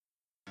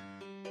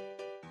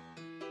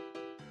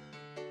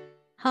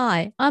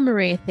Hi, I'm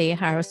Maria Thea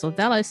Harris or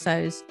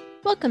Velosos.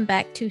 Welcome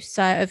back to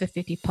Sew Over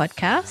 50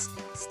 podcast.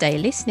 Stay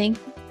listening.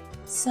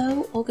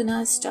 Sew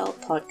Organised Style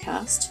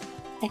podcast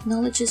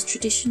acknowledges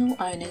traditional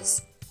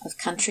owners of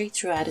country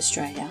throughout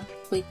Australia.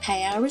 We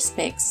pay our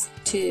respects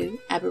to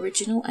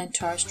Aboriginal and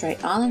Torres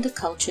Strait Islander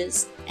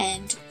cultures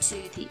and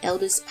to the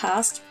elders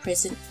past,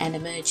 present and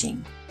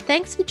emerging.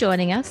 Thanks for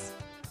joining us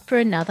for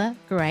another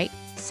great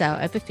Sew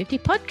Over 50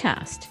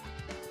 podcast.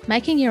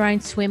 Making your own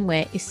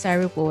swimwear is so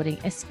rewarding,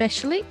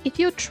 especially if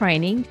you're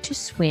training to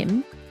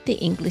swim the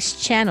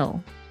English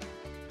Channel.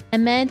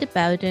 Amanda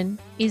Bowden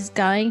is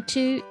going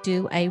to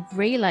do a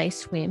relay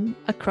swim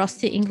across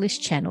the English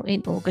Channel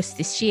in August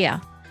this year.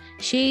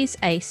 She's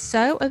a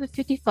Sew Over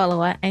 50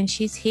 follower and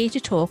she's here to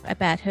talk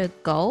about her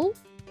goal,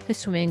 her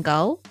swimming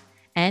goal,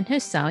 and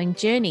her sewing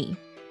journey.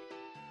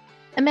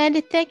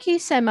 Amanda, thank you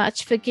so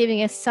much for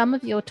giving us some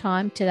of your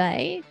time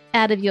today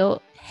out of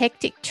your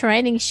hectic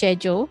training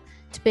schedule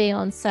to be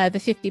on Sew Over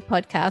 50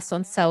 podcast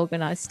on Sew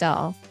Organised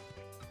Style.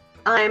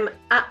 I'm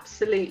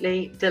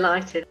absolutely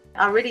delighted.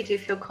 I really do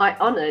feel quite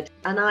honoured,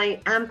 and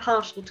I am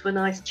partial to a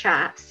nice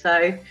chat,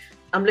 so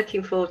I'm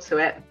looking forward to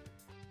it.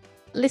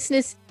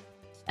 Listeners,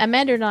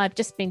 Amanda and I have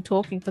just been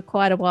talking for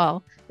quite a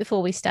while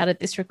before we started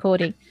this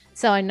recording,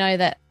 so I know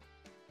that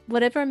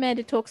whatever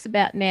Amanda talks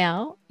about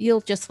now,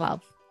 you'll just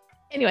love.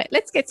 Anyway,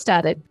 let's get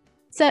started.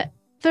 So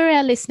for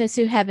our listeners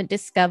who haven't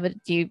discovered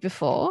you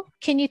before,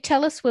 can you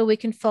tell us where we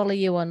can follow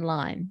you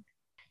online?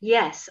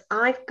 Yes,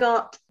 I've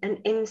got an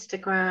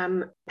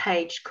Instagram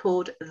page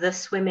called The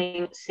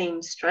Swimming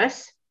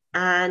Seamstress,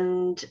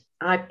 and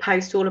I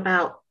post all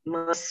about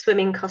my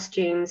swimming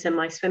costumes and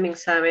my swimming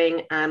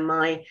sewing and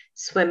my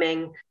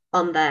swimming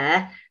on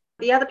there.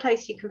 The other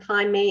place you can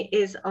find me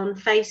is on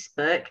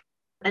Facebook,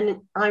 and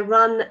I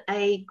run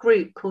a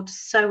group called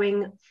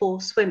Sewing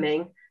for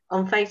Swimming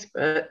on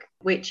Facebook,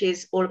 which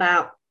is all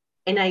about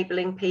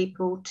enabling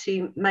people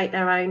to make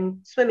their own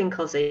swimming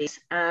cozies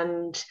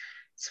and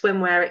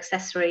swimwear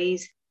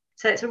accessories.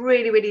 So it's a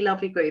really, really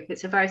lovely group.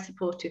 It's a very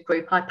supportive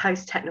group. I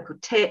post technical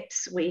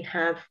tips. We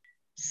have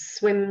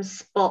swim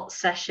spot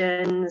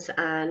sessions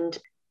and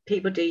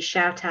people do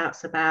shout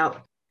outs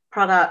about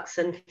products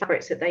and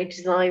fabrics that they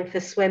design for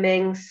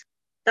swimmings.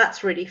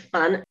 That's really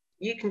fun.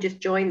 You can just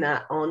join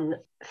that on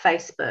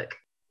Facebook.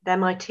 They're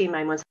my two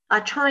main ones. I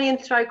try and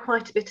throw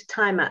quite a bit of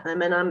time at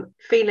them, and I'm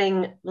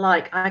feeling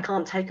like I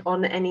can't take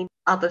on any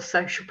other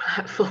social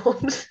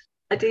platforms.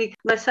 I do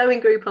my sewing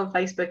group on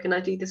Facebook and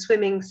I do the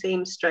Swimming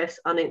Seamstress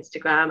on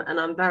Instagram, and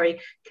I'm very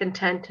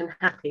content and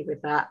happy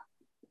with that.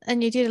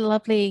 And you did a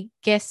lovely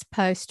guest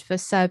post for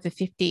Sew Over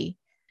 50.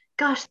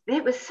 Gosh,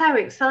 it was so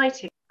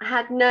exciting. I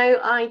had no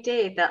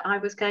idea that I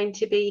was going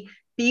to be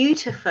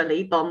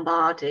beautifully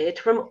bombarded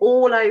from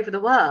all over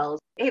the world.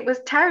 It was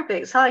terribly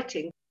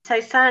exciting. So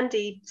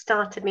Sandy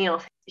started me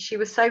off. She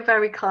was so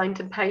very kind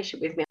and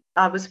patient with me.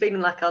 I was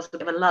feeling like I was a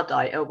bit of a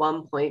Luddite at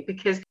one point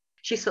because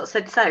she sort of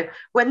said, so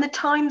when the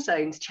time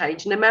zones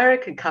change and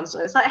American comes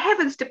on, it's like,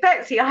 heavens to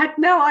Betsy, I had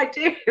no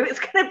idea it was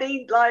going to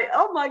be like,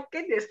 oh my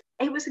goodness.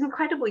 It was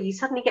incredible. You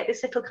suddenly get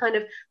this little kind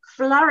of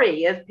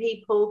flurry of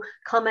people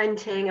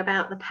commenting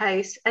about the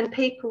post, and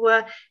people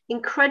were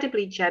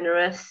incredibly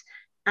generous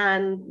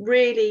and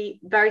really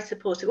very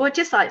supportive. Well,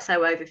 just like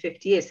Sew Over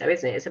 50 years, so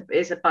isn't it?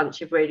 It's a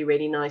bunch of really,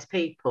 really nice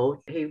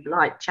people who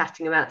like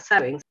chatting about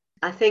sewing.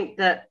 I think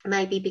that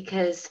maybe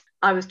because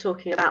I was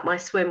talking about my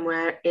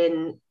swimwear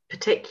in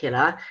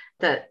particular,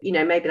 that, you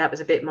know, maybe that was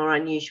a bit more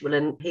unusual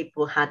and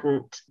people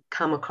hadn't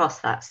come across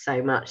that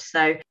so much.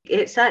 So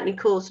it certainly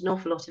caused an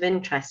awful lot of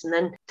interest. And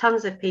then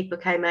tons of people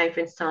came over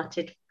and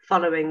started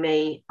following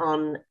me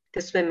on the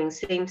Swimming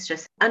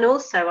Seamstress. And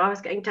also I was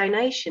getting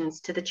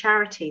donations to the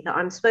charity that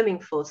I'm swimming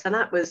for. So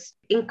that was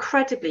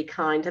incredibly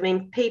kind. I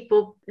mean,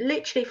 people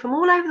literally from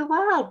all over the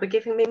world were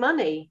giving me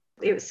money.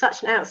 It was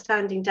such an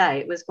outstanding day.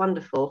 It was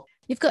wonderful.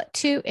 You've got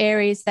two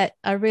areas that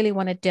I really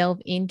want to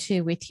delve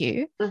into with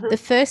you. Mm-hmm. The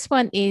first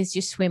one is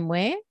your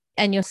swimwear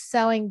and your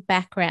sewing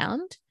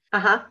background.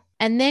 Uh-huh.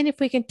 And then if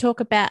we can talk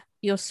about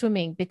your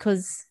swimming,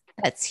 because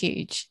that's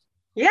huge.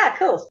 Yeah, of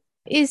course.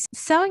 Is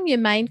sewing your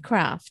main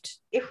craft?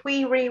 If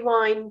we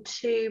rewind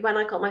to when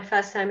I got my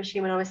first sewing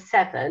machine when I was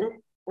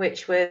 7,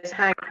 which was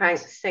hand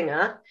cranked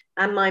Singer,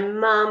 and my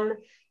mum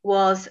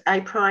was a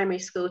primary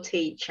school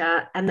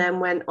teacher and then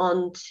went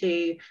on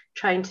to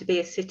train to be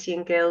a City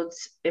and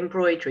Guilds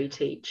embroidery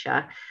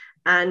teacher.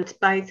 And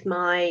both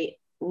my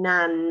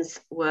nans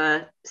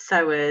were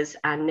sewers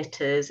and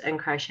knitters and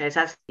crocheters,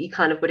 as you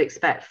kind of would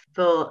expect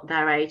for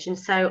their age. And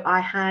so I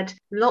had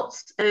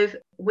lots of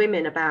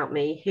women about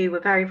me who were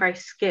very, very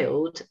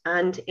skilled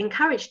and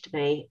encouraged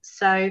me.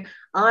 So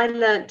I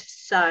learned to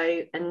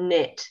sew and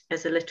knit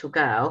as a little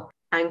girl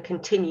and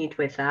continued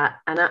with that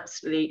and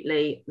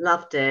absolutely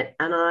loved it.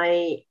 And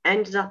I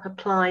ended up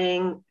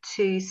applying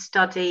to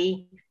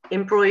study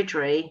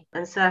embroidery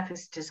and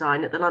surface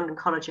design at the London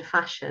College of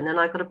Fashion, and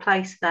I got a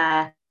place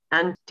there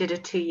and did a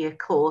 2-year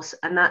course,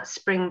 and that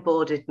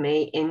springboarded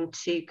me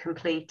into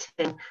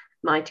completing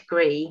my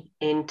degree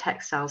in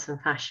textiles and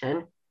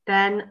fashion.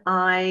 Then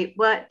I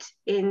worked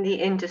in the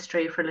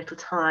industry for a little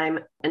time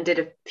and did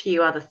a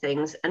few other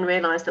things, and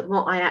realised that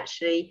what I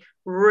actually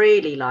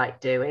really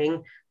liked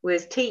doing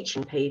was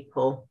teaching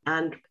people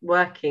and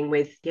working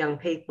with young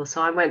people.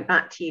 So I went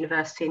back to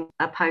university in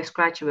a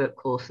postgraduate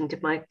course and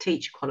did my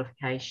teacher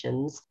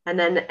qualifications, and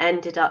then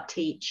ended up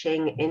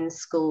teaching in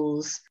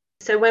schools.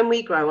 So when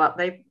we grow up,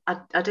 I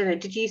don't know,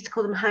 did you used to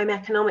call them home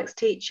economics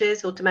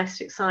teachers or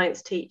domestic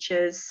science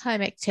teachers?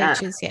 Home ec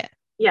teachers, yeah.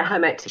 Yeah,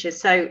 home ec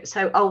teachers.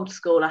 So old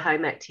school, a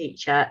home ec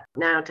teacher.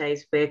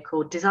 Nowadays, we're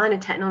called design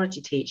and technology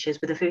teachers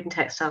with a food and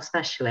textile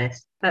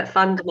specialist. But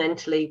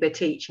fundamentally, we're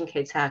teaching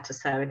kids how to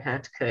sew and how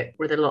to cook,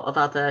 with a lot of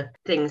other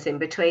things in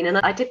between. And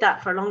I did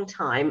that for a long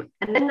time.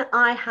 And then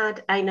I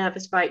had a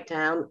nervous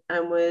breakdown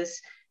and was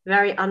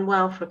very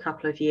unwell for a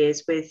couple of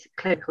years with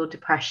clinical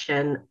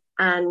depression.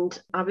 And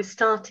I was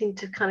starting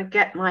to kind of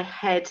get my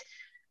head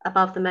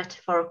above the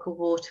metaphorical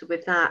water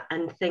with that,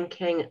 and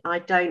thinking, I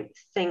don't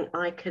think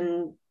I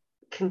can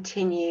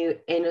continue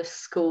in a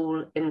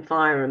school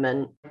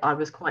environment. I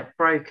was quite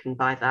broken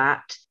by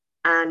that,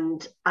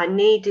 and I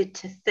needed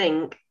to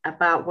think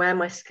about where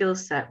my skill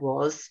set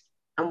was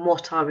and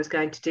what I was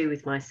going to do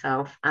with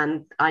myself.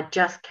 And I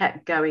just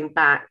kept going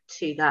back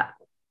to that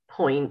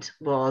point,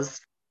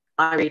 was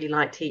I really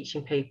like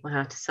teaching people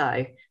how to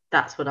sew.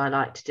 That's what I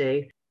like to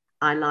do.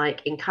 I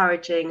like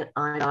encouraging,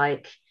 I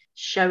like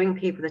showing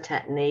people the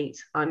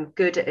techniques. I'm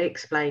good at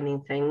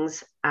explaining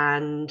things,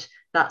 and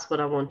that's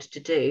what I wanted to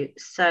do.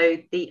 So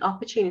the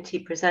opportunity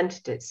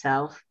presented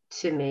itself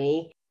to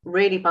me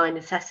really by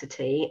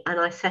necessity, and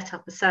I set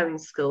up a sewing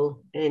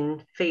school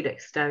in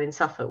Felixstowe in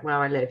Suffolk, where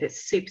I live.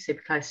 It's super,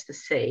 super close to the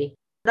sea.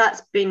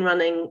 That's been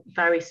running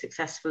very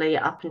successfully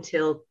up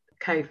until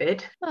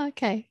COVID. Oh,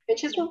 okay.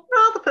 Which is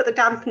rather put the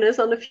dampeners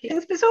on a few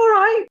things, but it's all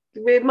right.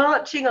 We're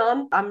marching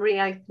on. I'm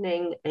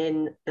reopening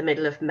in the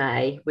middle of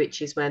May,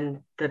 which is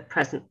when the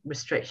present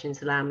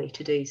restrictions allow me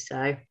to do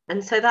so.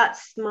 And so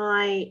that's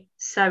my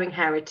sewing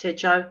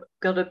heritage. I've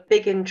got a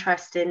big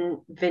interest in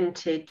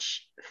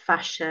vintage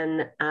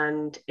fashion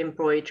and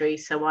embroidery.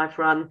 So I've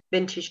run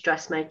vintage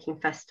dressmaking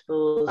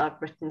festivals. I've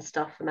written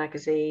stuff for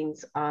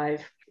magazines.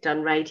 I've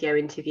done radio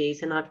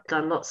interviews, and I've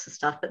done lots of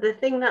stuff. But the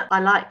thing that I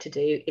like to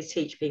do is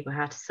teach people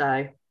how to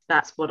sew.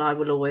 That's what I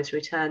will always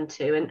return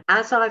to. And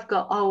as I've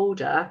got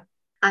older,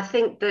 I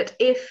think that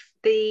if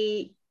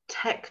the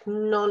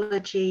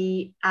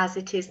technology as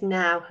it is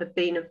now had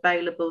been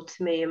available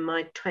to me in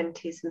my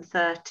 20s and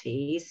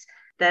 30s,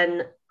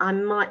 then I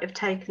might have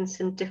taken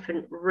some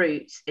different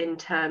routes in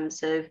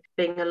terms of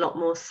being a lot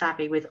more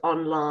savvy with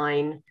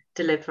online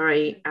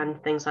delivery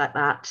and things like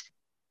that,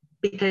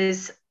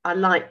 because I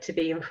like to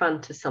be in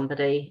front of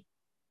somebody.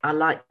 I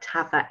like to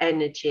have that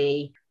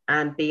energy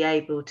and be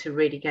able to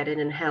really get in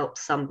and help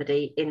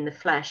somebody in the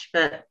flesh.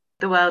 But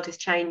the world is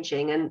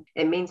changing, and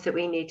it means that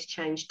we need to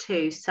change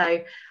too.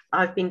 So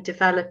I've been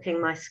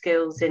developing my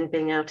skills in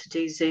being able to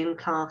do Zoom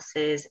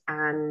classes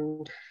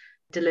and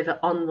deliver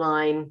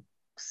online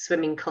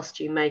swimming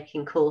costume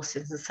making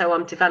courses. And so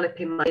I'm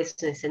developing my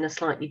business in a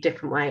slightly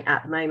different way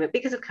at the moment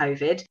because of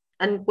COVID.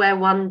 And where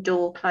one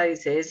door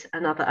closes,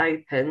 another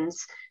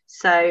opens.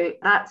 So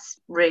that's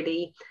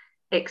really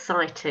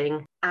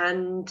exciting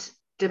and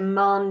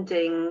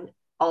demanding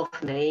of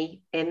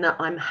me, in that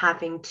I'm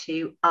having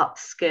to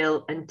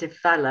upskill and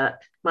develop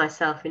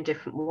myself in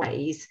different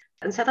ways.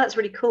 And so that's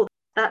really cool.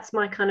 That's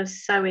my kind of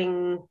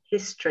sewing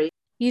history.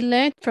 You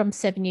learned from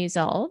 7 years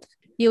old.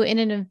 You were in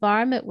an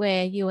environment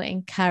where you were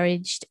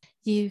encouraged.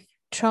 You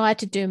tried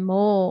to do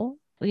more,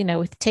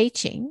 with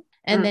teaching,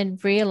 and then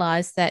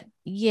realized that,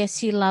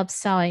 yes, you love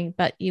sewing,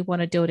 but you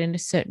want to do it in a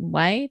certain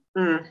way.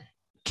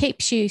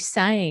 Keeps you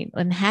sane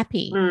and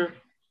happy.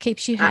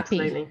 Keeps you happy.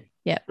 Absolutely.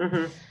 Yeah.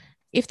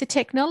 If the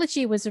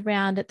technology was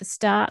around at the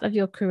start of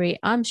your career,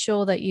 I'm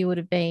sure that you would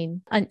have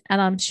been, and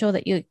I'm sure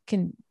that you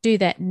can do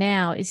that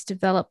now, is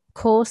develop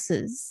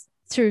courses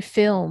through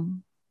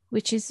film,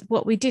 which is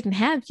what we didn't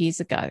have years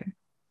ago.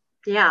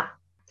 Yeah.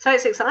 So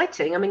it's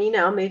exciting. I mean,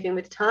 I'm moving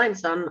with the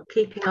times. I'm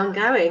keeping on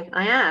going.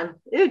 I am.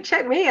 Ooh,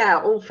 check me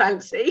out, all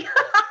fancy.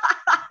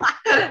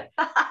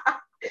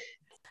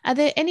 Are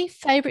there any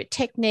favorite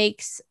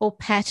techniques or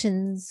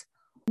patterns,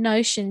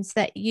 notions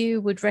that you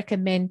would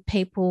recommend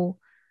people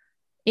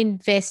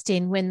invest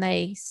in when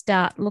they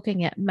start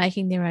looking at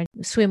making their own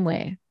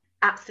swimwear?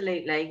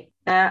 Absolutely.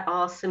 There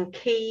are some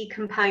key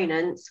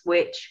components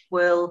which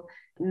will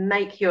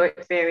make your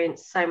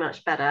experience so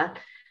much better.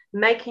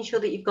 Making sure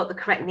that you've got the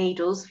correct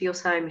needles for your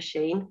sewing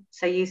machine.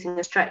 So using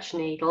a stretch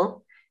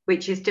needle,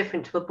 which is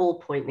different to a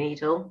ballpoint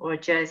needle or a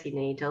jersey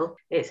needle.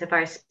 It's a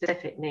very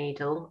specific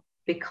needle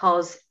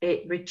because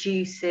it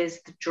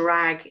reduces the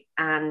drag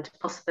and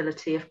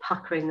possibility of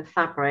puckering the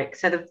fabric.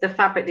 So the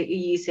fabric that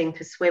you're using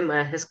for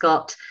swimwear has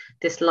got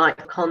this light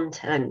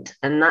content,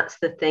 and that's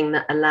the thing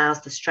that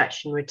allows the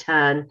stretch and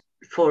return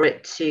for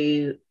it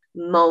to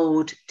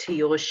mold to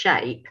your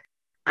shape.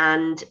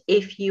 And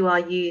if you are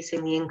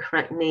using the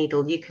incorrect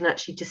needle, you can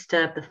actually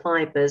disturb the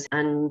fibres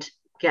and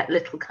get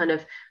little kind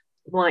of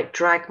white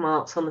drag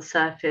marks on the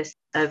surface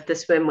of the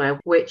swimwear,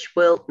 which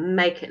will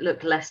make it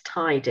look less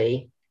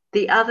tidy.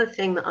 The other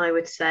thing that I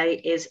would say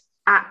is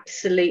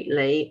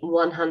absolutely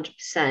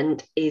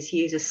 100% is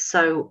use a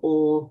sew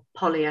all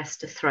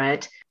polyester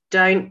thread.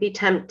 Don't be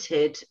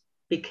tempted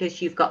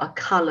because you've got a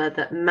colour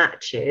that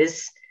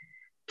matches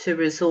to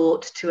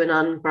resort to an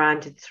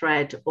unbranded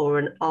thread or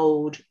an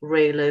old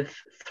reel of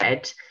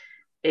thread.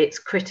 It's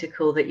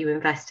critical that you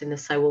invest in the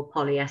sew all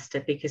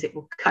polyester because it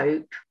will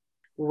cope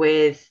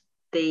with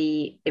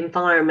the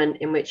environment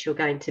in which you're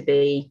going to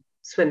be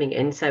swimming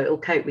in. So it'll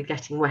cope with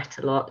getting wet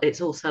a lot.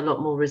 It's also a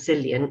lot more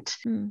resilient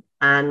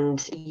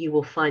and you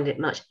will find it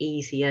much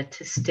easier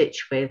to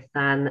stitch with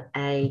than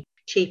a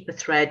cheaper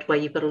thread where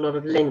you've got a lot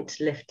of lint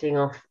lifting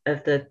off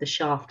of the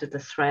shaft of the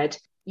thread.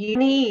 You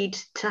need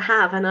to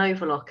have an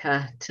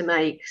overlocker to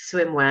make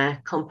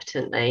swimwear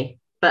competently,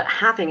 but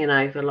having an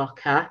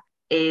overlocker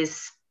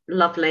is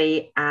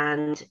lovely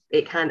and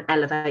it can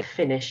elevate the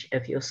finish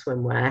of your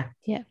swimwear.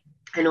 Yeah.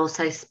 And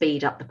also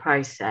speed up the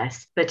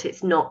process, but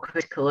it's not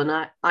critical.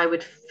 And I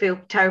would feel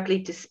terribly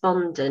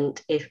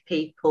despondent if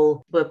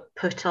people were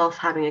put off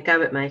having a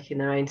go at making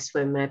their own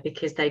swimwear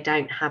because they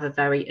don't have a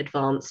very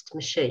advanced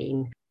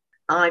machine.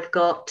 I've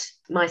got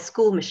my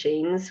school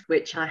machines,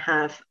 which I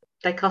have,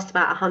 they cost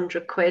about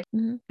 £100,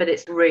 but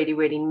it's really,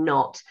 really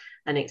not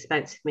an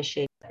expensive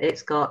machine.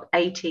 It's got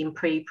 18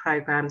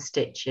 pre-programmed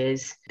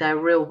stitches. They're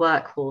real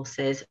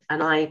workhorses,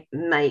 and I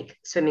make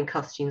swimming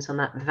costumes on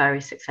that very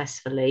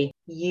successfully,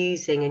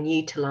 using and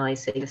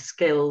utilising the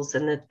skills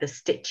and the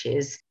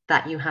stitches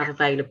that you have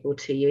available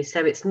to you.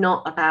 So it's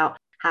not about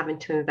having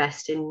to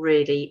invest in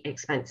really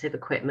expensive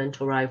equipment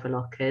or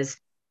overlockers.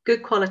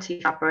 Good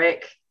quality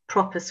fabric,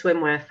 proper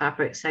swimwear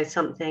fabric, so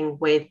something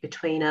with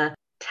between a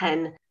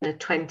 10 and a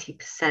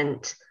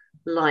 20%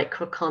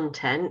 lycra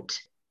content.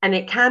 And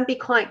it can be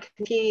quite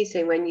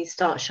confusing when you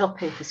start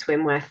shopping for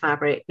swimwear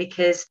fabric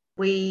because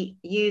we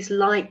use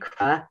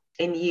lycra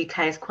in the UK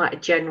as quite a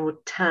general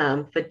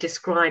term for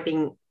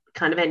describing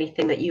kind of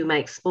anything that you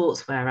make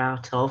sportswear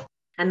out of.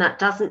 And that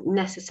doesn't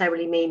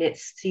necessarily mean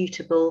it's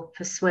suitable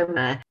for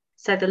swimwear.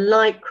 So the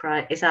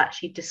lycra is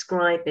actually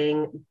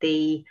describing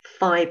the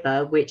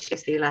fibre, which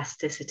is the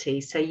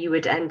elasticity. So you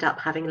would end up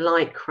having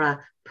lycra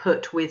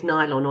put with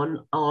nylon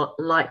on or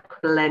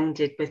lycra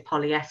blended with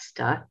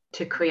polyester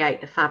to create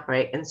the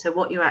fabric. And so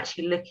what you're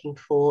actually looking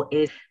for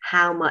is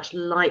how much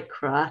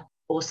lycra,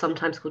 or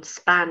sometimes called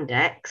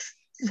spandex,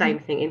 same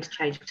thing,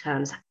 interchangeable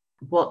terms,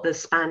 what the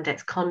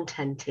spandex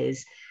content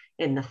is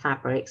in the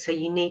fabric. So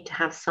you need to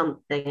have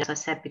something, as I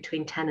said,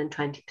 between 10 and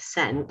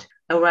 20%,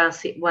 or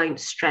else it won't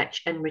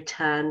stretch and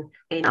return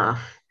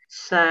enough.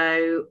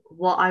 So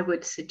what I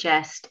would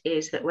suggest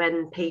is that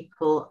when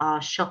people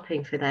are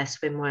shopping for their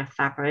swimwear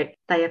fabric,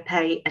 they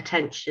pay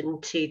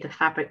attention to the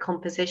fabric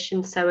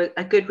composition. So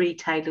a good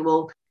retailer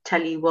will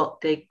tell you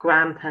what the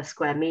gram per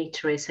square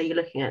metre is. So you're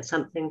looking at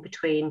something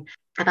between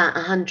about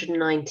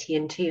 190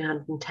 and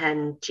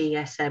 210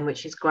 GSM,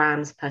 which is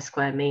grams per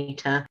square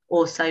metre.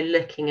 Also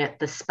looking at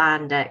the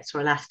spandex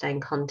or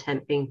elastane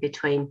content being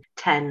between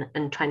 10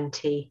 and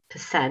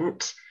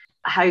 20%.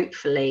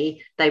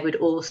 Hopefully they would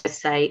also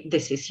say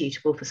this is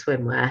suitable for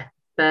swimwear.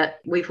 But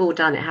we've all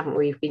done it, haven't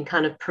we? We've been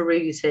kind of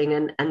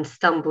perusing and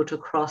stumbled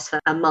across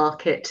a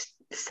market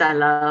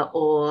seller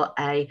or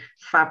a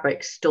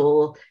fabric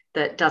store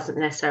that doesn't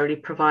necessarily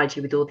provide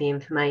you with all the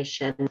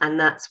information. And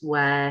that's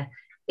where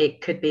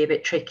it could be a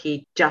bit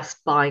tricky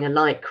just buying a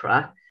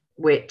lycra,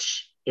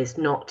 which is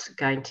not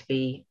going to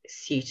be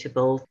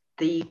suitable.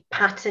 The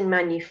pattern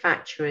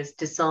manufacturers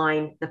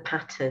design the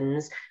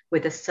patterns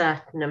with a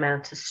certain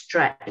amount of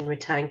stretch and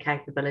return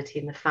capability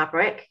in the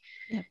fabric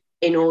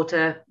in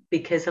order,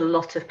 because a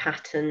lot of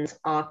patterns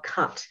are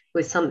cut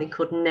with something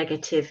called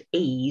negative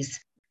ease.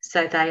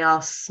 So they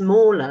are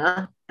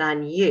smaller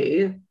than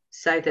you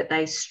so that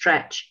they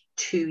stretch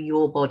to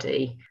your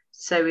body.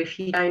 So if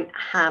you don't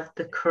have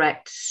the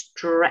correct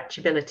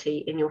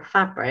stretchability in your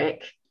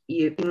fabric,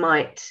 you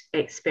might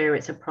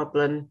experience a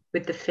problem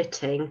with the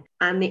fitting.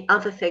 And the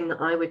other thing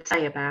that I would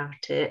say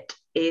about it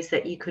is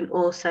that you can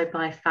also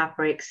buy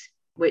fabrics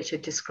which are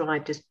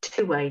described as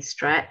two-way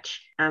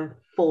stretch and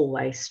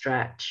four-way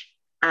stretch.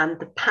 And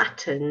the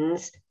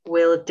patterns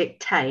will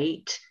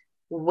dictate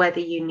whether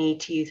you need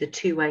to use a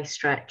two-way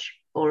stretch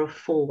or a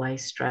four-way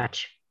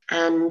stretch.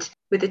 And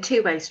with the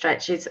two-way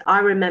stretches, I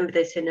remember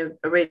this in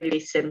a really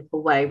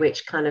simple way,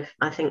 which kind of,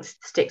 I think,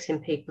 sticks in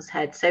people's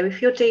heads. So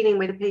if you're dealing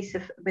with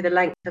a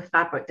length of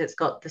fabric that's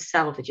got the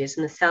selvages,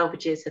 and the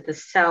selvages are the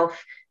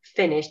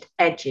self-finished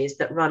edges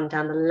that run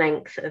down the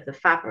length of the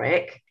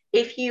fabric,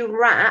 if you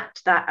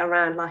wrapped that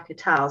around like a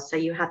towel, so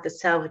you had the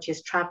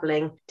selvages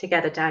traveling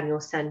together down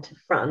your center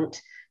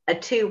front, a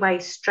two-way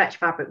stretch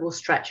fabric will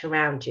stretch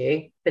around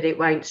you, but it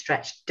won't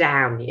stretch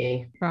down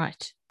you.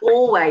 Right.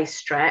 Always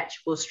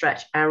stretch will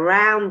stretch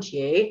around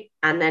you,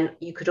 and then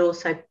you could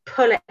also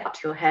pull it up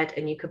to your head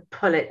and you could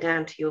pull it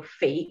down to your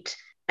feet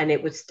and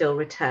it would still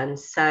return.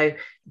 So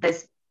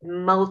there's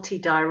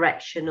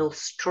multi-directional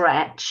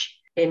stretch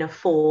in a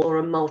four or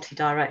a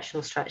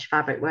multi-directional stretch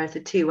fabric, whereas a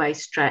two-way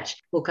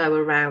stretch will go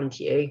around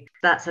you.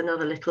 That's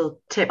another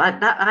little tip.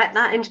 That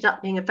ended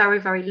up being a very,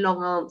 very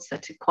long answer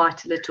to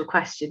quite a little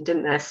question,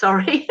 didn't there?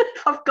 Sorry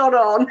if I've gone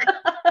on.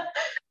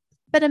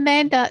 But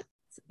Amanda,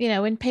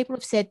 when people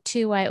have said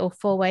two-way or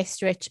four-way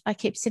stretch, I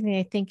keep sitting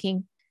there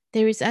thinking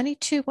there is only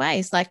two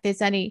ways. Like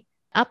there's only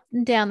up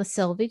and down the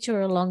selvage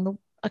or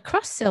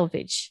across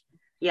selvage.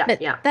 Yeah.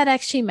 That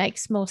actually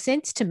makes more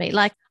sense to me.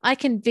 Like I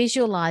can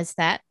visualize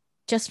that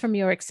just from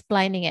your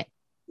explaining it.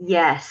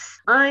 Yes,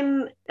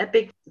 I'm a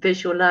big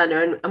visual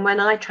learner. And when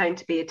I trained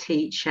to be a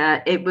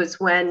teacher, it was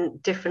when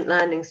different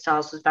learning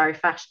styles was very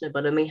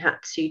fashionable. And we had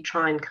to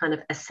try and kind of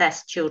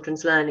assess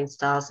children's learning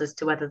styles as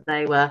to whether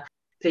they were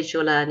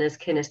visual learners,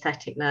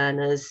 kinesthetic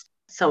learners,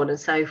 so on and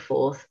so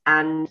forth.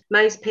 And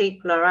most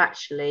people are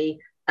actually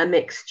a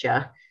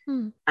mixture.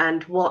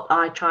 And what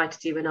I try to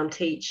do when I'm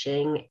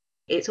teaching,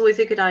 it's always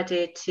a good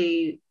idea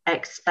to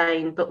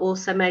explain, but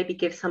also maybe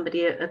give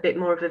somebody a bit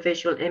more of a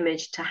visual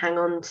image to hang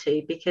on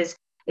to, because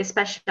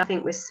especially I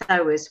think with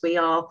sewers,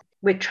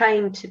 we're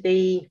trained to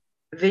be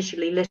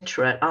visually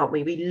literate, aren't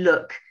we? We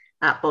look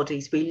at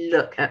bodies, we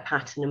look at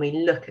pattern, and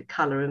we look at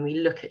colour, and we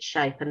look at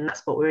shape, and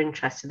that's what we're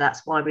interested in.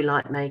 That's why we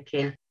like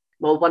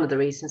one of the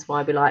reasons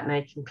why we like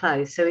making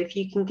clothes. So if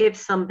you can give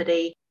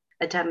somebody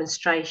a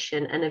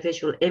demonstration and a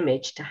visual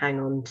image to hang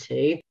on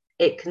to,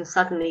 it can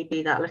suddenly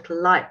be that little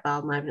light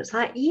bulb moment. It's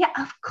like, yeah,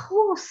 of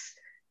course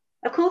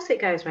it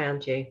goes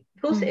around you.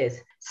 Of course it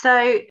is.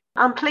 So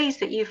I'm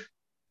pleased that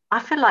I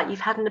feel like you've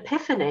had an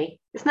epiphany.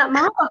 Isn't that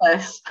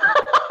marvelous?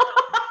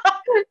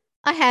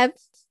 I have.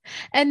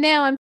 And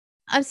now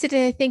I'm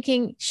sitting there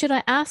thinking, should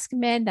I ask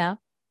Amanda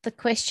the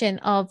question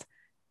of,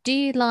 do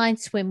you line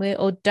swimwear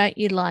or don't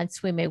you line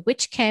swimwear?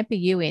 Which camp are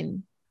you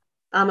in?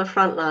 I'm a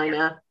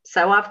frontliner,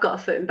 so I've got a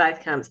foot in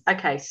both camps.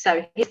 Okay,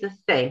 so here's the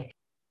thing.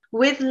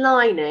 With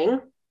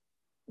lining,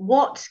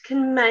 what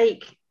can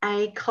make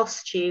a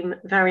costume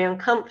very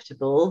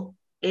uncomfortable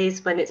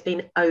is when it's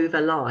been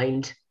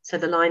overlined. So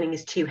the lining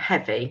is too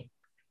heavy,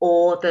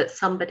 or that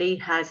somebody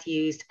has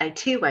used a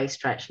two-way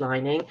stretch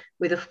lining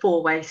with a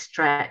four-way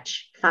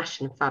stretch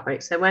fashion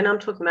fabric. So when I'm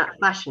talking about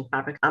fashion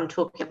fabric, I'm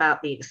talking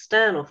about the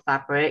external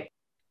fabric,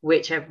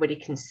 which everybody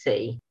can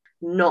see,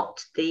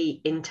 not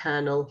the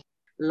internal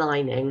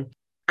lining.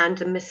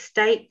 And a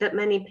mistake that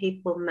many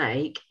people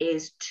make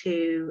is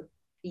to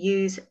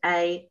use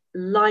a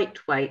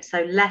lightweight,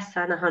 so less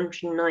than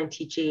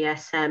 190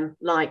 GSM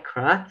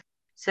lycra.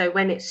 So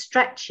when it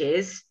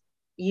stretches,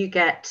 you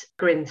get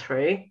grin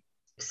through.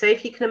 So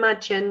if you can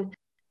imagine,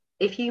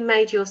 if you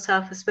made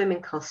yourself a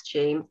swimming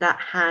costume that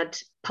had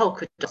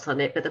polka dots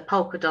on it, but the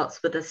polka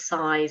dots were the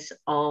size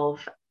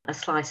of a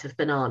slice of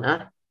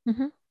banana.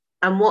 Mm-hmm.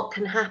 And what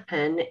can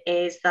happen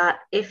is that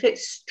if it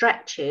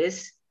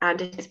stretches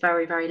and it is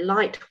very, very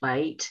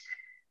lightweight,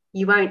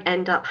 you won't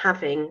end up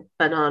having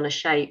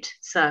banana-shaped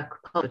circle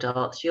polka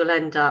dots. You'll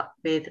end up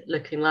with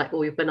looking like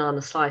all your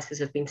banana slices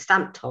have been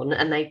stamped on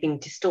and they've been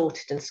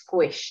distorted and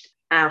squished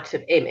out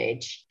of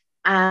image.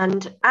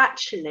 And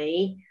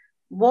actually,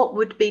 what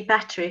would be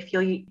better if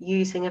you're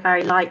using a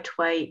very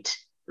lightweight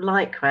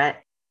lycra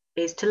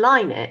is to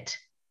line it.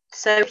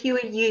 So if you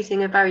were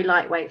using a very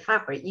lightweight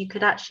fabric, you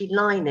could actually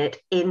line it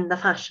in the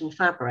fashion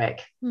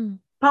fabric.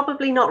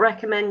 Probably not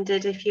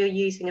recommended if you're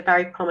using a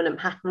very prominent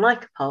pattern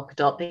like a polka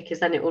dot,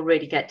 because then it will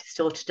really get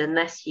distorted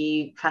unless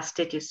you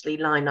fastidiously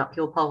line up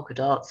your polka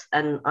dots.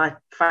 And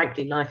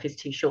frankly, life is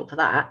too short for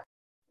that.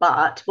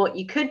 But what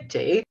you could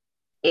do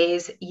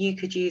is you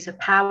could use a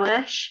power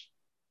mesh.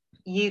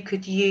 You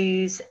could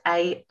use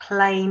a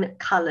plain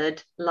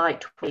coloured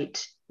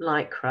lightweight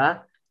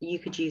lycra. You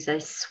could use a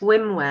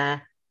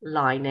swimwear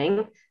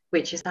lining,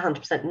 which is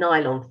 100%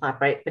 nylon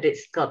fabric, but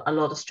it's got a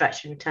lot of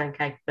stretch and return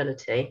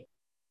capability.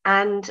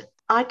 And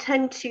I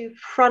tend to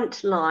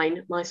front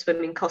line my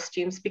swimming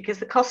costumes because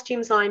the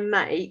costumes I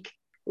make,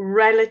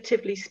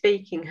 relatively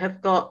speaking,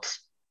 have got,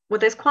 well,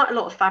 there's quite a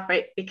lot of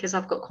fabric because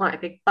I've got quite a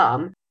big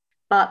bum,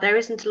 but there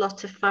isn't a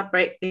lot of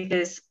fabric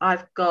because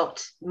I've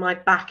got my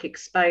back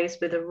exposed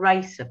with a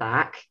racer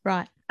back.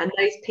 Right. And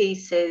those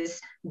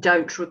pieces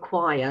don't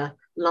require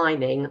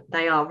lining.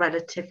 They are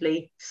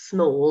relatively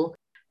small.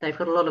 They've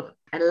got a lot of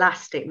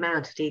elastic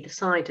mounted either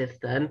side of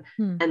them,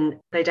 and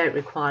they don't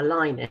require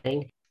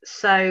lining.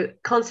 So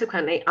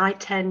consequently, I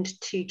tend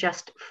to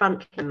just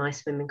frontline my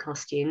swimming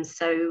costumes.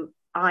 So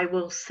I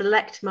will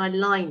select my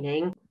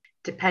lining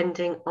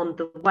depending on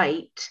the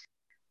weight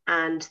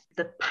and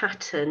the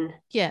pattern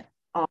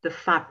of the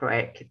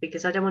fabric,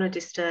 because I don't want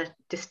to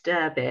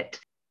disturb it.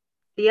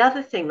 The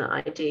other thing that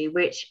I do,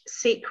 which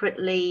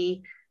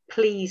secretly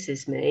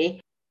pleases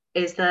me,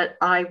 is that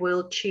I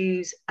will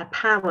choose a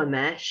power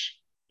mesh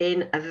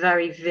in a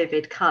very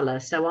vivid colour.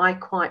 So I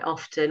quite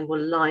often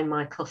will line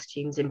my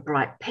costumes in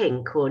bright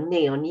pink or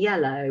neon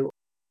yellow.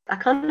 I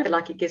kind of feel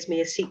like it gives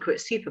me a secret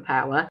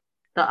superpower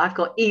that I've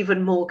got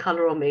even more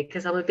colour on me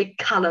because I'm a big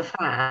colour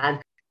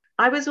fan.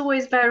 I was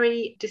always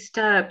very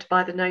disturbed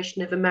by the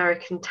notion of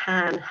American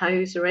tan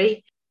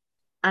hosiery.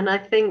 And I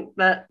think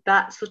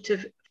that sort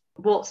of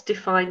what's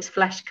defined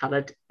flesh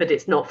coloured, but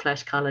it's not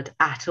flesh coloured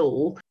at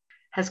all,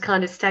 has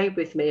kind of stayed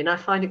with me, and I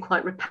find it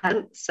quite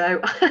repellent.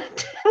 So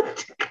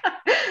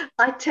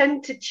I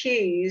tend to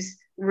choose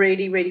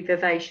really, really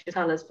vivacious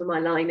colours for my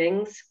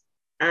linings.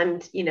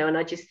 And, and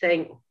I just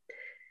think,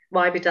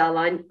 why be dull?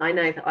 I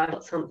know that I've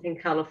got something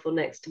colourful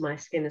next to my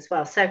skin as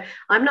well. So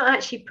I'm not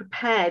actually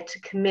prepared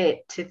to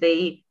commit to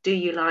the do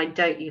you line,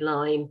 don't you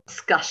line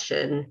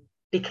discussion,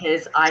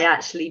 because I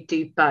actually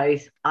do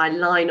both. I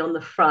line on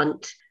the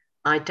front,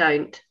 I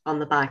don't on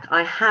the back.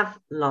 I have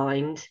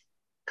lined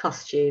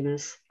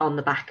costumes on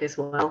the back as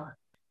well.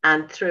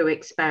 And through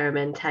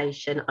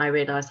experimentation, I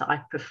realised that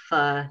I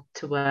prefer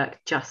to work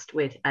just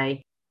with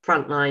a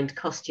frontlined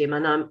costume.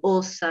 And I'm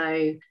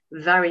also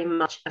very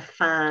much a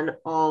fan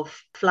of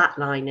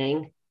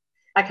flatlining.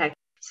 Okay,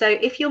 so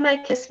if you're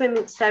making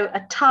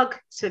a tug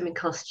swimming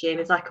costume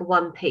is like a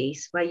one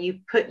piece where you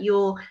put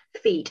your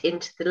feet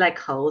into the leg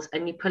holes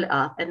and you pull it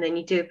up, and then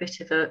you do a bit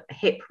of a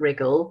hip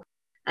wriggle,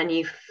 and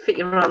you fit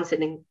your arms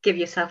in and give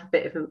yourself a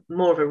bit of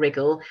more of a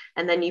wriggle,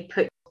 and then you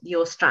put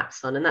your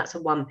straps on, and that's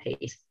a one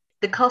piece.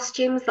 The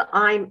costumes that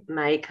I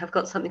make have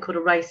got something called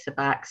a racer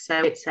back. So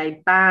it's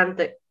a band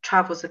that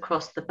travels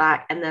across the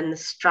back, and then the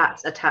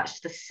straps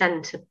attached to the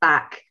centre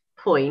back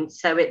point.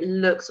 So it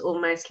looks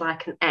almost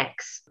like an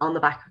X on the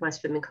back of my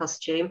swimming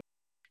costume.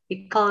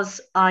 Because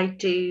I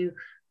do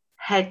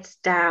heads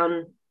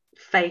down,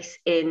 face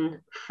in,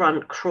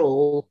 front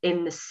crawl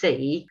in the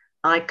sea,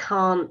 I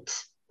can't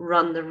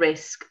run the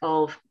risk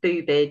of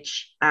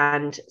boobage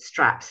and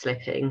strap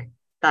slipping.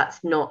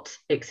 That's not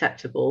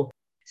acceptable.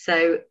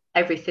 So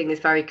everything is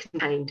very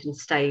contained and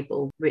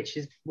stable, which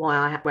is why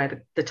I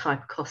wear the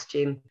type of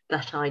costume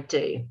that I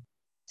do.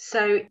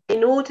 So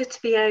in order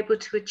to be able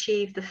to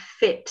achieve the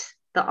fit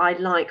that I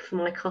like for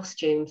my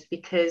costumes,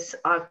 because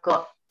I've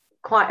got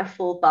quite a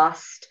full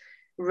bust,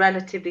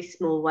 relatively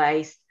small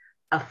waist,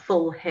 a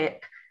full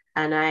hip,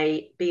 and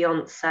a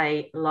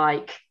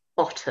Beyonce-like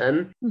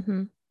bottom,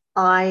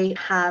 I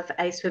have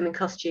a swimming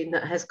costume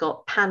that has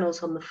got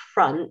panels on the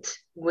front,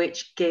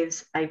 which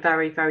gives a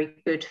very,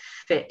 very good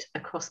fit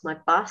across my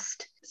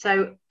bust.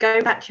 So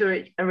going back to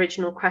your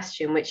original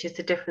question, which is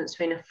the difference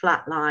between a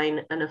flat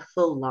line and a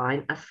full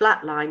line. A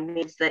flat line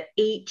means that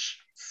each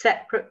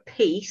separate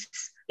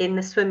piece in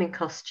the swimming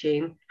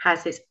costume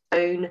has its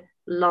own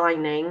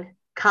lining,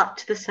 cut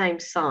to the same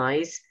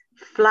size,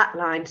 flat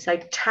line, so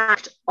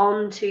tacked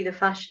onto the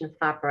fashion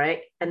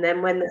fabric, and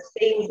then when the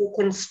seams are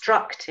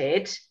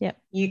constructed,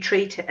 you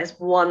treat it as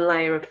one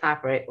layer of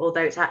fabric,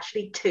 although it's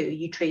actually two.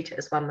 You treat it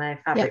as one layer of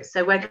fabric.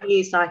 So whether you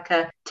use like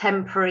a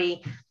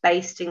temporary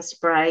basting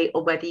spray,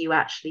 or whether you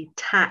actually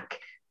tack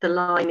the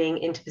lining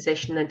into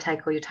position and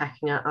take all your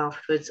tacking out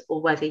afterwards,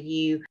 or whether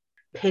you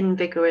pin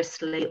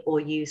vigorously or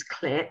use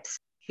clips,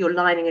 your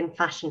lining and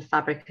fashion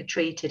fabric are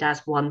treated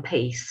as one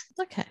piece.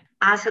 Okay.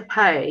 As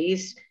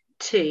opposed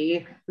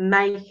to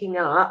making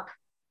up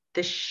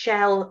the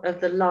shell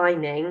of the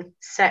lining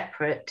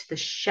separate to the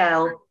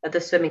shell of the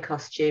swimming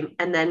costume,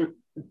 and then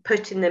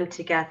putting them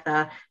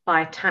together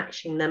by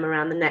attaching them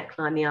around the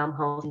neckline, the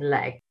armholes, and the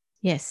leg.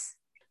 Yes.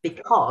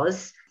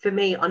 Because for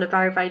me, on a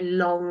very, very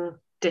long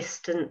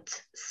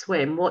distant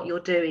swim, what you're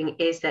doing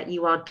is that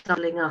you are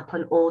doubling up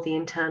on all the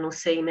internal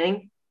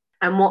seaming.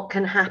 And what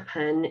can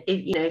happen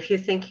if you're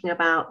thinking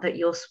about that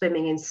you're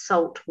swimming in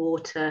salt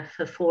water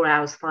for 4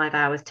 hours, 5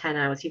 hours, 10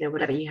 hours,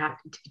 whatever you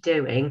happen to be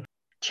doing,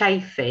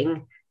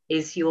 chafing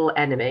is your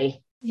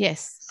enemy.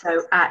 Yes.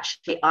 So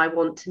actually, I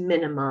want to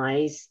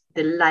minimize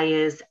the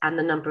layers and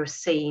the number of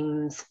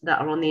seams that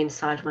are on the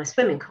inside of my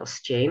swimming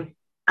costume.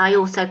 I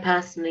also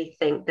personally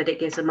think that it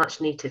gives a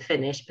much neater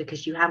finish,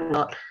 because you haven't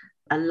got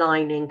a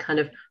lining kind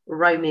of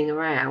roaming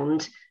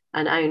around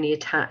and only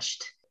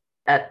attached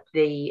at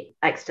the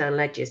external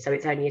edges, so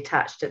it's only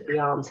attached at the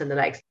arms and the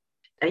legs.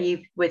 Are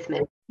you with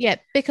me? Yeah,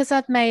 because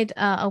I've made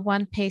a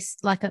one piece,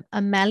 like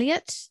a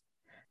mallet.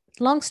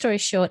 Long story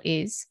short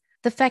is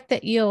the fact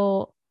that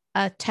you're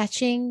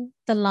attaching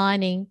the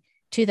lining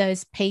to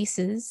those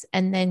pieces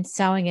and then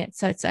sewing it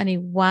so it's only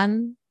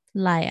one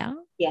layer.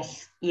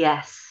 Yes.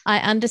 I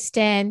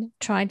understand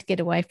trying to get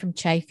away from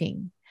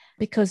chafing,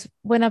 because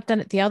when I've done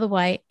it the other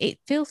way, it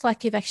feels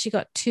like you've actually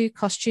got two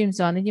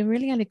costumes on and you've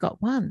really only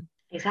got one.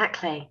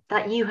 Exactly.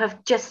 That you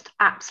have just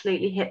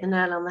absolutely hit the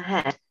nail on the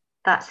head.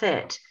 That's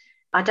it.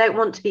 I don't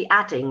want to be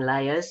adding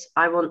layers.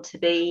 I want to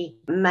be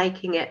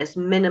making it as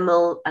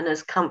minimal and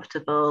as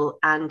comfortable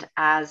and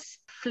as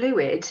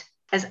fluid,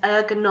 as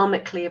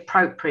ergonomically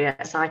appropriate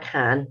as I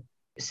can.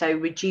 So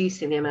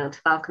reducing the amount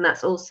of bulk. And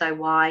that's also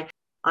why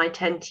I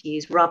tend to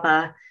use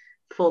rubber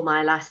for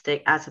my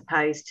elastic, as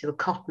opposed to a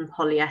cotton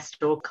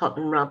polyester or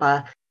cotton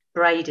rubber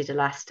braided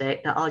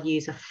elastic, that I'll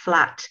use a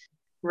flat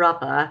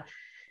rubber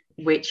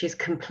which is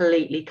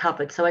completely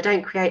covered. So I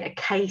don't create a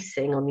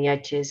casing on the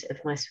edges of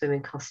my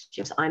swimming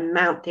costumes. I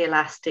mount the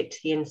elastic to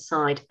the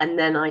inside, and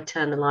then I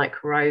turn the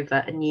lycra over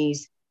and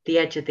use the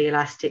edge of the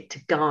elastic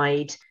to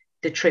guide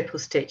the triple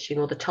stitching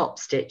or the top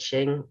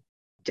stitching,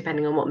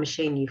 depending on what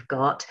machine you've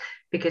got,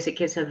 because it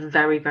gives a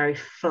very, very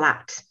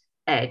flat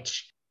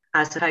edge.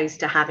 as opposed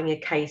to having a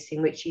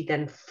casing which you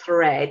then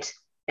thread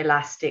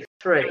elastic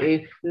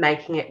through,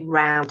 making it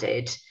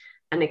rounded.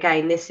 And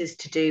again, this is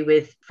to do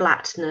with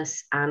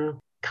flatness and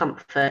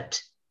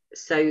comfort.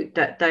 So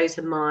that those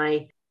are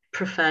my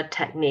preferred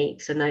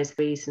techniques, and those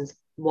reasons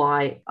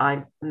why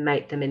I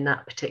make them in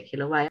that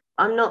particular way.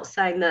 I'm not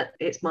saying that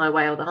it's my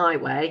way or the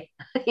highway.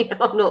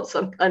 I'm not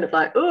some kind of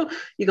like, oh,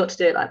 you got to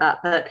do it like that.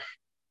 But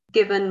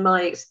given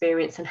my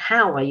experience and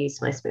how I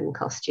use my swimming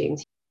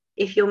costumes,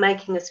 if you're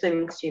making a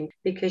swimming costume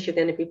because you're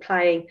going to be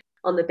playing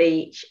on the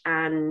beach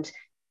and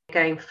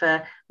going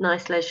for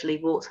nice leisurely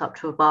walks up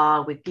to a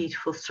bar with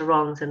beautiful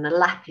sarongs and the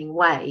lapping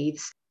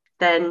waves,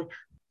 then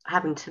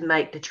having to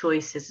make the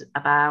choices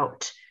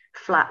about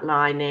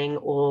flatlining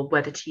or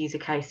whether to use a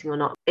casing or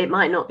not, it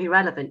might not be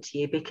relevant to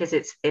you because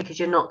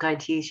you're not going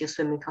to use your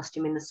swimming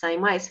costume in the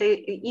same way. So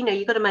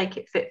you've got to make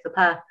it fit for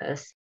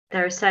purpose.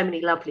 There are so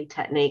many lovely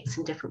techniques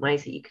and different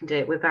ways that you can do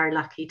it. We're very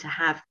lucky to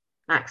have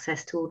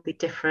access to all the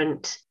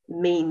different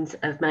means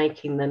of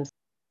making them.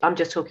 I'm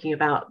just talking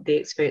about the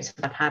experience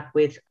that I've had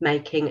with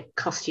making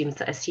costumes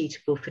that are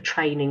suitable for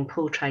training,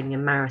 pool training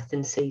and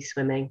marathon sea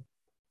swimming.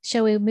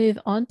 Shall we move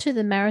on to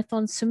the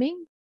marathon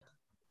swimming?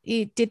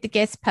 You did the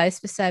guest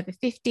post for Sober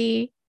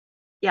 50.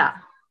 Yeah.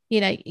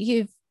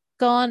 You've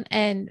gone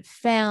and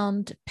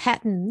found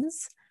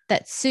patterns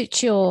that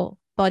suit your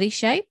body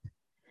shape.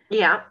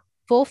 Yeah.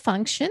 For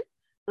function.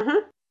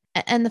 Mm-hmm.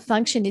 And the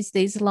function is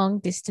these long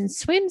distance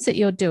swims that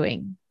you're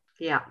doing.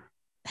 Yeah.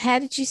 How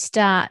did you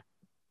start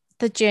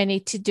the journey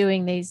to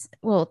doing these?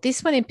 Well,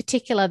 this one in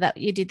particular that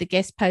you did the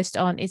guest post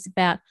on is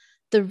about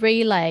the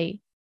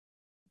relay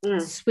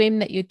swim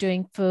that you're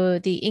doing for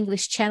the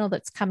English Channel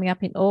that's coming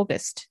up in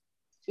August.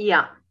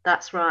 Yeah,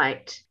 that's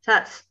right.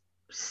 That's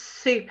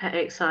super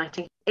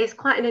exciting. It's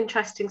quite an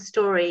interesting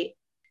story.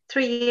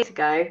 3 years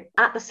ago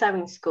at the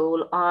sewing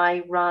school,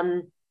 I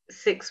run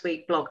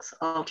 6-week blocks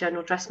of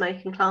general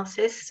dressmaking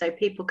classes. So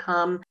people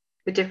come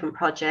with different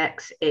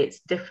projects. It's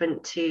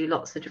different to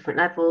lots of different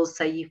levels.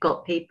 So you've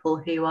got people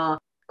who are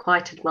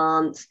quite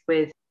advanced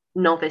with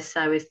novice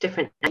sewers,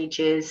 different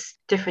ages,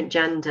 different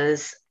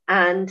genders.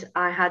 And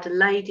I had a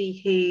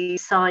lady who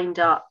signed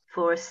up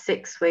for a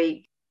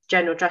 6-week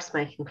general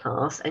dressmaking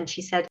class, and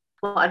she said,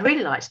 what I'd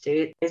really like to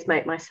do is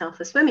make myself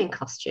a swimming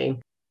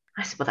costume.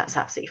 I said, well, that's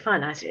absolutely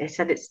fine. I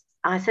said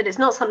it's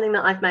not something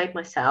that I've made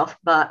myself,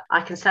 but I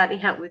can certainly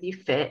help with your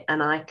fit,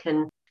 and I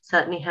can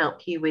certainly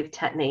help you with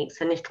techniques,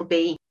 and it'll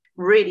be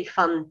really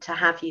fun to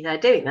have you there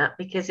doing that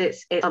because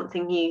it's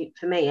something new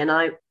for me.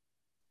 And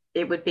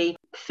it would be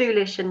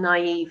foolish and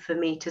naive for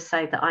me to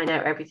say that I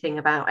know everything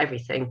about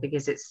everything,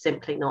 because it's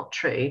simply not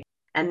true.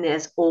 And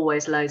there's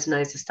always loads and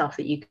loads of stuff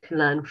that you can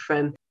learn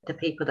from the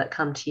people that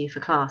come to you for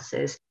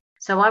classes.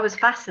 So I was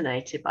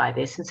fascinated by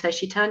this. And so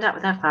she turned up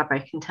with her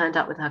fabric and turned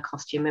up with her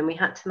costume, and we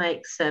had to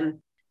make some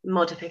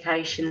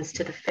modifications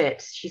to the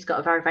fit. She's got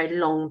a very, very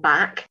long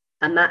back.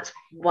 And that's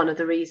one of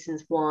the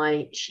reasons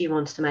why she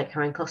wanted to make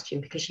her own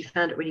costume, because she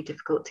found it really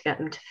difficult to get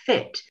them to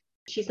fit.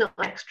 She's not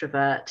an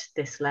extrovert,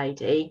 this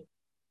lady,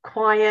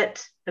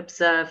 quiet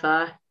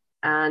observer,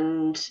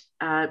 and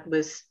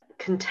was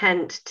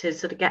content to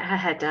sort of get her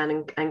head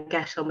down and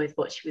get on with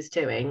what she was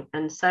doing.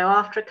 And so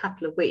after a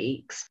couple of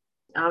weeks,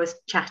 I was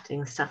chatting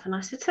and stuff, and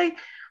I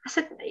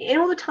said, in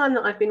all the time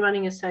that I've been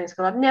running a sewing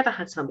school, I've never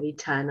had somebody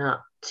turn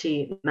up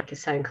to make a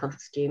sewing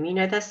costume.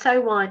 They're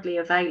so widely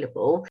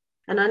available.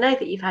 And I know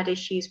that you've had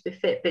issues with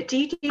fit, but do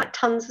you do like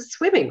tons of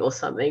swimming or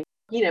something?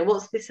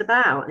 What's this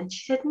about? And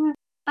she said,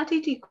 I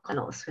do quite a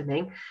lot of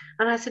swimming.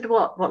 And I said,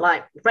 what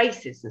like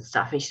races and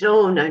stuff? And she said,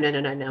 oh, no, I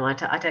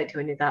don't do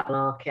any of that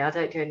malarkey. I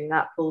don't do any of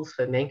that pool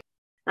swimming.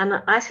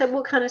 And I said,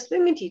 what kind of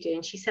swimming do you do?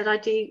 And she said, I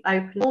do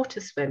open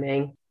water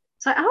swimming.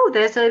 So,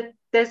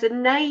 there's a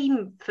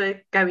name for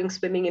going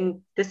swimming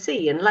in the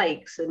sea and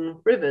lakes and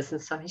rivers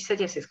and stuff. And she said,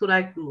 yes, it's called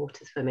open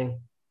water swimming.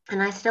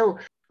 And I said,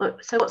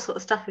 so what sort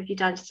of stuff have you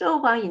done? She said,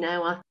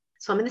 I've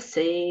swum in the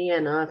sea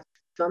and I've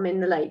swum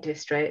in the Lake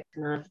District.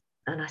 And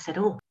I said,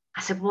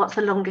 what's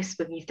the longest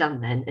swim you've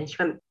done then? And she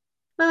went,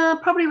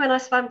 probably when I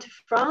swam to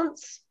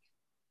France.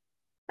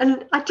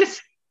 And I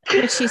just...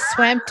 She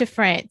swam to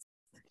France.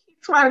 She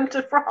swam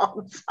to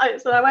France.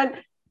 So I went,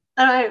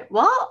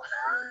 what?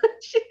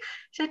 She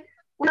said,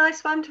 when I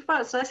swam to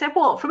France. And I said,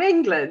 what, from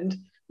England?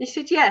 And she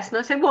said, yes. And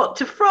I said, what,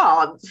 to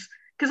France?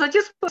 Because I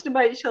just wanted to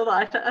make sure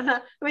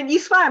that you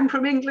swam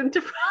from England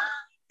to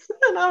France.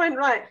 And I went,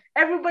 right,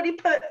 everybody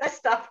put their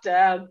stuff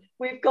down.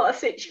 We've got a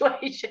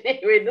situation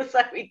here in the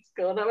sewing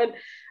school. And I went,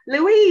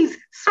 Louise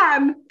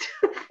swam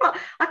to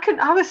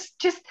France.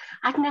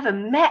 I'd never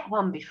met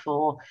one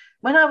before.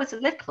 When I was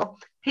little,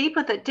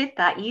 people that did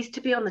that used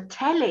to be on the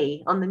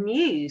telly, on the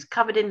news,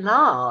 covered in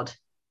lard.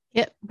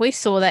 Yep, we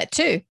saw that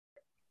too.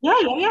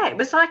 Yeah. It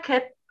was like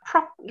a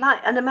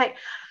and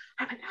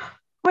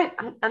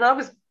I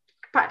was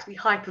practically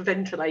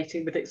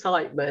hyperventilating with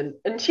excitement,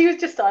 and she was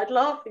just started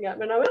laughing at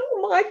me, and I went,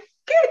 oh my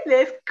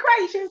goodness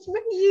gracious,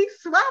 when you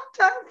swam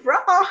to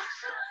France.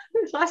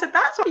 So I said,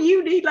 that's why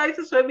you need loads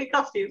of swimming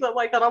costumes. Oh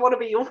my God, I want to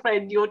be your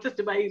friend. You're just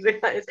amazing.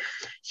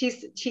 She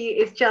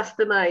is just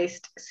the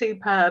most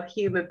superb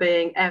human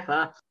being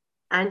ever.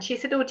 And she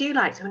said, oh, do you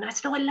like swimming? And I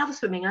said, oh, I love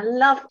swimming. I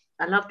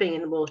love being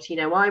in the water. You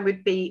know, I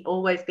would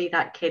always be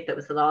that kid that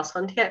was the last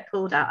one to get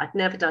pulled out. I'd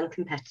never done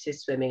competitive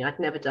swimming. I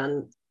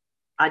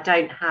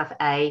don't have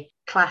a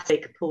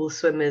classic pool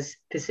swimmer's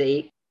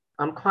physique.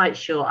 I'm quite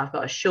sure I've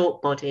got a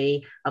short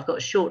body, I've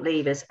got short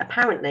levers.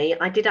 Apparently,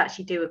 I did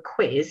actually do a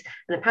quiz,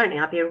 and apparently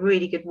I'd be a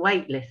really good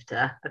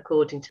weightlifter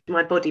according to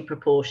my body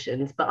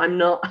proportions, but I'm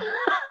not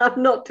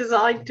I'm not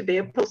designed to be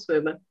a pool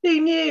swimmer. Who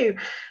knew?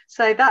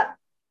 So that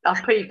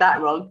I've proved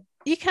that wrong.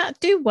 You can't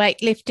do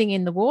weightlifting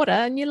in the water,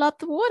 and you love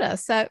the water.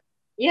 So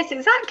yes,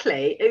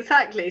 exactly.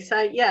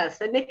 So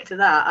Nick to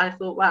that, I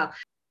thought, wow.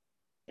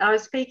 I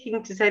was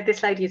speaking to, so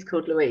this lady is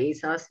called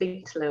Louise. I was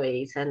speaking to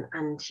Louise,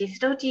 and she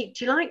said, oh, do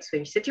you like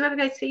swimming? She said, do you ever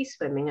go sea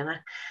swimming? And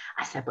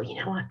I said, well, you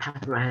know, I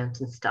paddle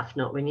around and stuff,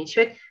 not really. She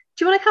went,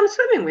 do you want to come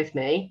swimming with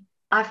me?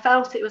 I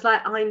felt it was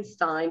like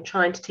Einstein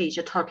trying to teach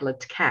a toddler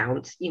to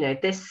count. You know,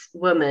 this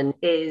woman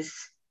is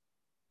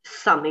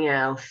something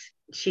else.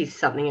 She's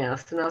something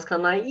else. And I was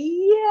kind of like,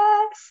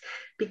 yes,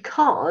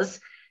 because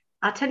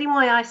I'll tell you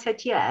why I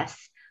said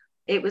yes.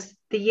 It was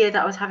the year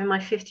that I was having my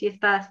 50th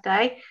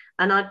birthday.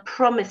 And I'd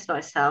promised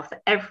myself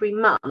that every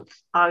month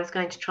I was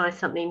going to try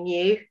something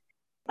new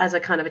as a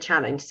kind of a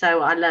challenge.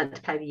 So I learned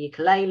to play the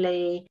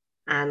ukulele,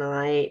 and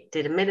I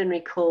did a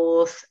millinery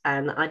course,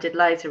 and I did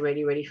loads of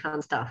really, really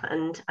fun stuff.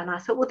 And I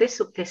thought, well,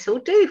 this will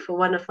do for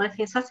one of my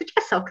things. So I said,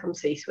 yes, I'll come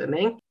sea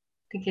swimming,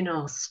 thinking,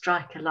 oh,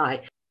 strike a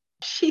light.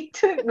 She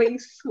took me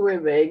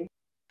swimming.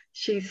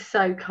 She's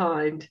so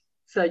kind,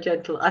 so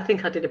gentle. I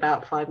think I did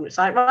about 5 minutes.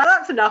 Like, well,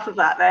 that's enough of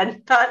that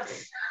then.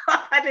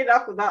 I had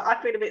enough of that.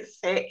 I feel a bit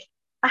sick.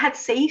 I had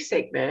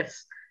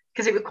seasickness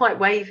because it was quite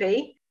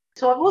wavy.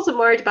 So I wasn't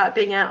worried about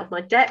being out of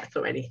my depth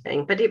or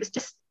anything, but it was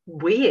just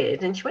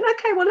weird. And she went,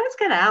 okay, well, let's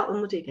get out and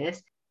we'll do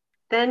this.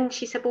 Then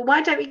she said, well,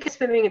 why don't we go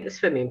swimming at the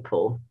swimming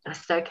pool? I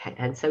said, okay,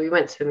 then. So we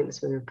went swimming at the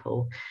swimming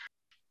pool.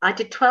 I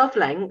did 12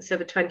 lengths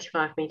of a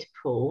 25-metre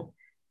pool.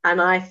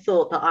 And I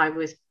thought that I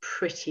was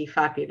pretty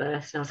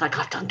fabulous. And I was like,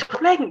 I've done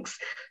 12 lengths.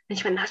 And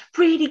she went, that's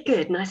really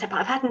good. And I said, but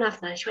I've had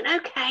enough now. And she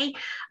went, okay.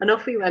 And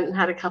off we went and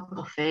had a cup of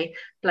coffee.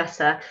 Bless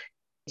her.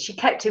 She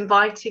kept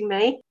inviting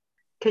me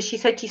because she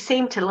said, you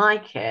seem to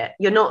like it.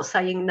 You're not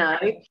saying no.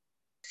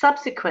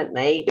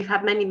 Subsequently, we've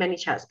had many, many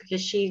chats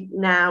because she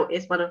now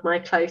is one of my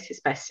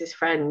closest, bestest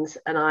friends,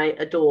 and I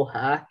adore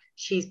her.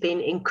 She's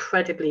been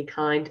incredibly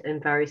kind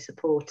and very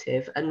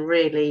supportive and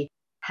really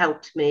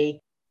helped me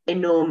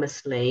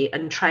enormously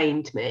and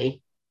trained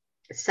me.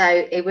 So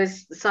it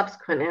was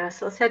subsequently, I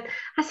said,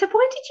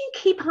 why did you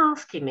keep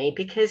asking me?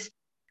 Because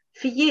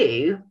for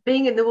you,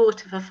 being in the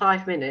water for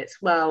 5 minutes,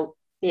 well,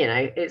 you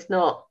know,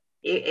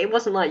 it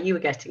wasn't like you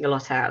were getting a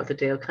lot out of the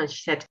deal. And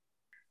she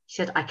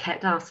said, I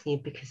kept asking you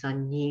because I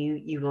knew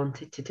you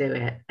wanted to do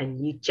it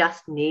and you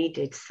just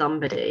needed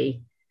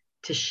somebody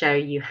to show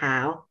you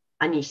how.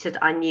 And you said,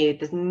 I knew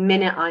the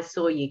minute I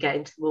saw you get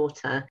into the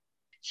water.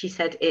 She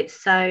said,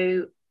 it's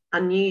so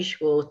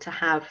unusual to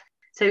have.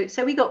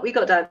 So we got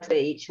down to the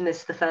beach, and this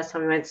is the first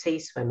time we went sea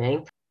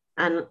swimming.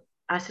 And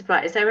I said,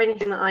 right, is there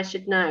anything that I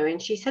should know?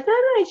 And she said,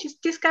 no,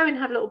 just go and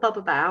have a little bob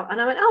about.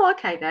 And I went, oh,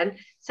 okay then.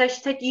 So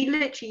she said,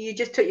 you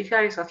just took your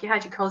clothes off, you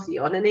had your cosy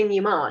on, and then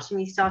you marched and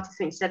you started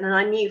swimming. She said, and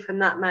I knew from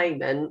that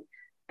moment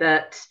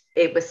that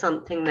it was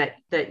something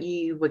that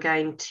you were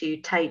going to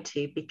take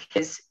to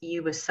because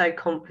you were so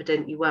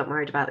confident. You weren't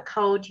worried about the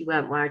cold. You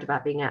weren't worried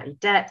about being out of your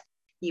depth.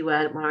 You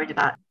weren't worried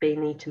about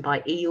being eaten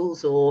by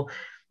eels or,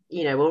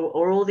 you know,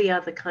 or all the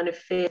other kind of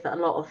fears that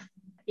a lot of,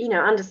 you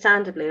know,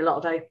 understandably, a lot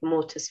of open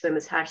water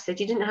swimmers have. She said,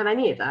 you didn't have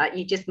any of that.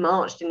 You just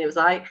marched and it was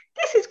like,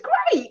 this is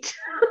great.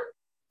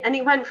 And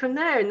it went from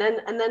there. And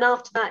then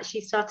after that, she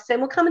started saying,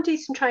 well, come and do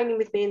some training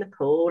with me in the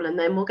pool. And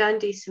then we'll go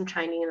and do some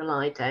training in a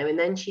Lido. And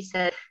then she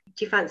said,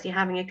 do you fancy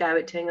having a go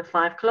at doing a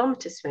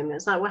 5-kilometre swim? And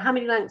it's like, well, how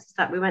many lengths is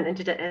that? We went and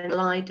did it in a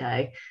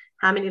Lido.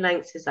 How many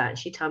lengths is that? And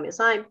she told me, it's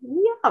like,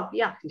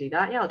 yeah, I can do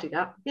that. Yeah, I'll do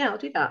that. Yeah, I'll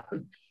do that.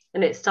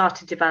 And it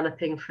started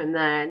developing from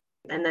there.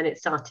 And then it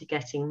started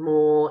getting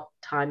more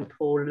time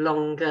for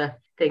longer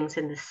things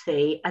in the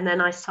sea. And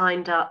then I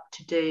signed up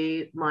to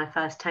do my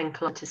first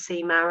 10-kilometre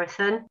sea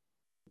marathon.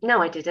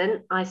 No, I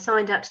didn't. I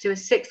signed up to do a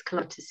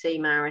 6-kilometre sea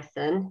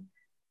marathon.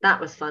 That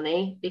was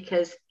funny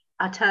because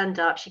I turned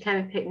up, she came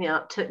and picked me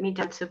up, took me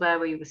down to where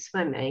we were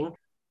swimming.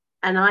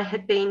 And I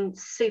had been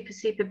super,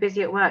 super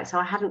busy at work. So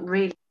I hadn't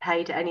really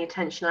paid any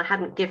attention. I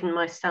hadn't given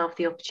myself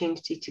the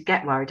opportunity to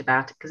get worried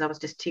about it because I was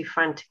just too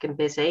frantic and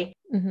busy.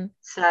 Mm-hmm.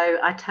 So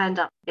I turned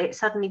up. It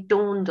suddenly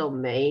dawned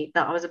on me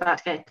that I was about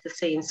to get into the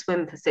sea and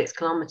swim for 6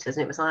 kilometres.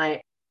 And it was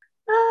like,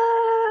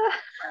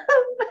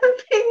 I'm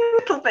being a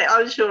little bit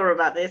unsure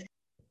about this.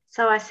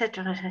 So I said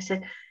to her,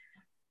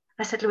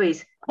 I said,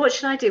 Louise, what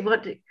should I do?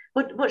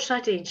 What should I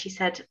do? And she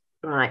said,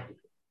 right,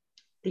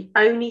 the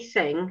only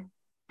thing,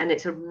 and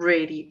it's a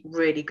really,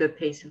 really good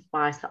piece of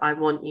advice that I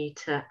want you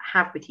to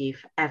have with you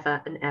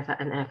forever and ever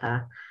and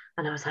ever.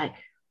 And I was like,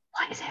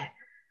 what is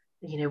it?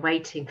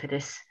 waiting for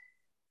this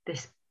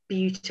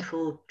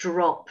beautiful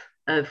drop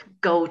of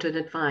golden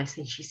advice.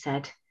 And she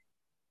said,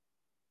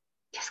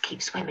 just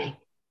keep swimming.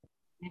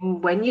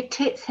 And when your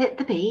tits hit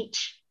the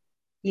beach,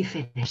 you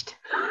finished.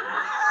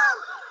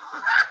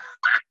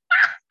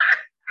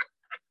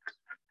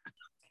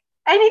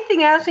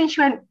 Anything else? And she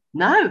went,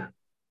 no,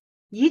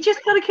 you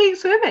just got to keep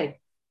swimming.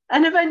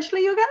 And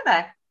eventually you'll get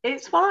there.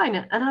 It's fine.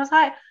 And I was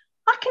like,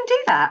 I can do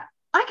that.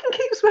 I can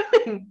keep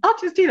swimming. I'll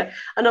just do that.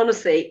 And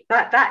honestly,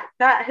 that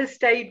has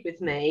stayed with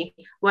me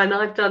when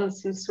I've done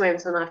some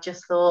swims and I've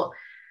just thought,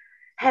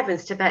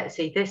 heavens to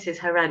Betsy, this is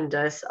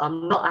horrendous.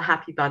 I'm not a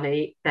happy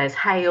bunny. There's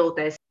hail,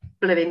 there's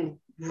blooming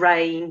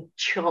rain,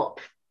 chop,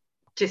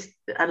 just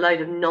a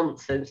load of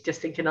nonsense,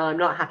 just thinking, oh, I'm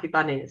not a happy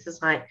bunny. It's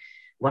just like,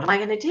 what am I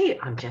going to do?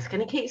 I'm just going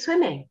to keep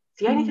swimming.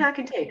 It's the only thing I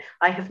can do.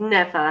 I have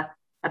never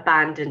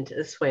abandoned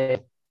a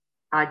swim.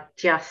 I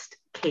just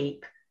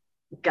keep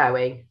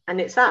going. And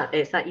it's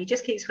that you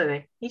just keep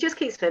swimming. You just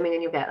keep swimming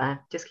and you'll get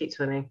there. Just keep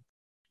swimming.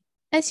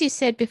 As you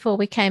said before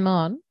we came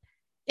on,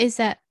 is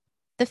that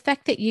the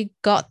fact that you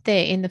got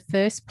there in the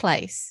first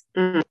place,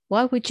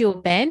 why would you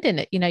abandon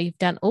it? You've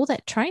done all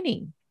that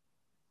training.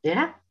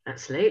 Yeah,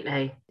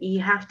 absolutely. You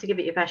have to give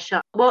it your best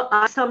shot. What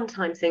I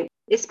sometimes think,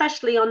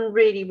 especially on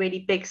really, really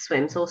big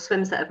swims or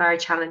swims that are very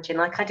challenging,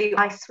 like I do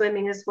ice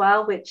swimming as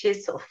well, which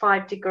is sort of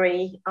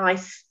 5-degree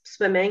ice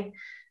swimming.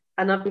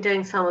 And I've been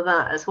doing some of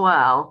that as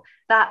well.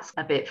 That's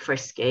a bit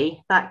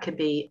frisky. That could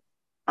be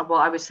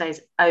what I would say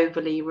is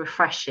overly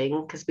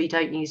refreshing, because we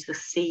don't use the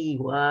C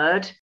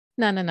word.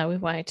 No, we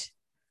won't.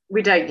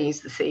 We don't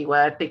use the C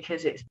word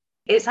because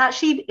it's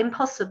actually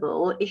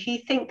impossible. If you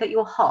think that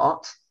you're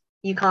hot,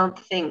 you can't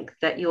think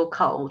that you're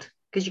cold,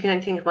 because you can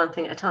only think of one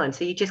thing at a time.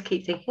 So you just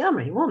keep thinking, I'm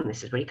really warm,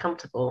 this is really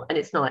comfortable. And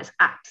it's not, it's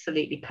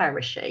absolutely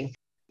perishing.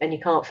 And you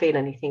can't feel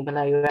anything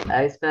below your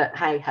elbows, but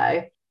hey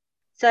ho.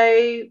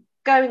 So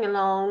going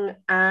along,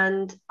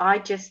 and I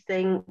just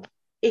think,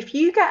 if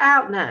you get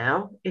out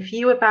now, if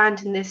you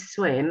abandon this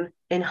swim,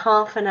 in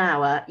half an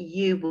hour,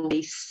 you will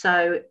be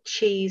so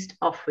cheesed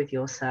off with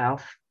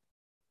yourself.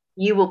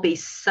 You will be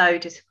so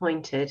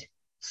disappointed.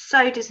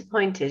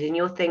 And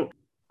you'll think,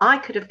 I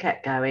could have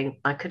kept going.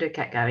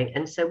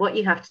 And so what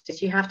you have to do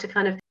is you have to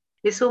kind of,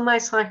 it's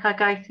almost like I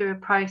go through a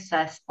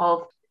process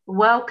of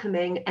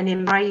welcoming and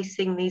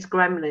embracing these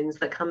gremlins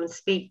that come and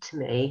speak to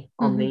me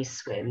on these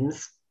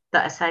swims,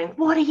 that are saying,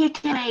 what are you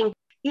doing?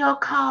 You're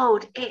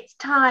cold. It's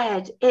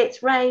tired.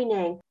 It's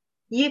raining.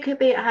 You could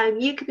be at home.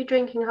 You could be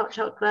drinking hot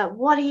chocolate.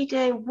 What are you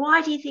doing?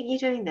 Why do you think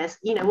you're doing this?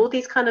 All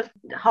these kind of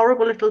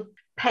horrible little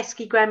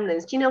pesky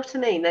gremlins. Do you know what I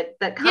mean?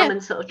 That come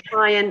and sort of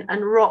try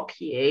and rock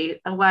you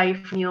away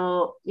from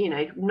your,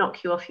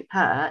 knock you off your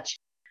perch.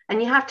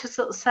 And you have to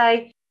sort of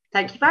say,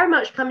 thank you very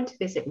much for coming to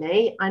visit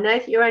me. I know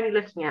that you're only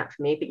looking out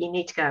for me, but you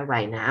need to go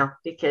away now,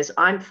 because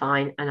I'm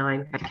fine and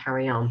I'm going to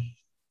carry on.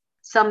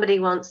 Somebody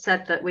once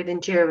said that with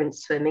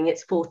endurance swimming,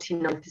 it's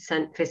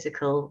 49%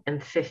 physical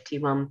and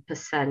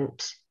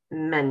 51%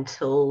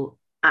 mental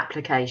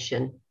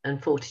application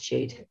and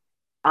fortitude.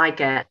 I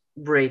get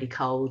really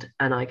cold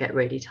and I get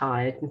really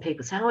tired, and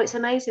people say, oh, it's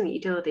amazing that you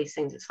do all these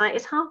things. It's like,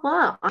 it's hard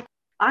work.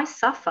 I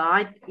suffer.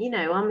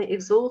 I'm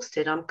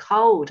exhausted. I'm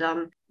cold.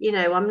 I'm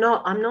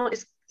not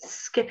just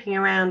skipping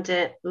around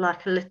it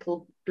like a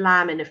little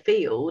lamb in a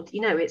field.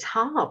 It's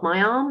hard.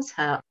 My arms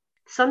hurt.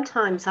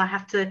 Sometimes I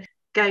have to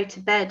go to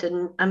bed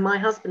and my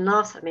husband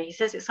laughs at me. He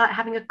says it's like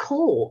having a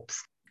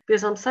corpse,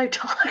 because I'm so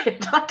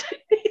tired.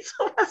 He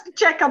sort of has to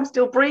check I'm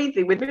still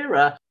breathing with a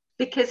mirror,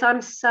 because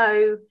I'm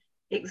so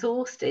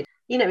exhausted.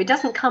 It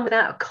doesn't come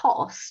without a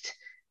cost.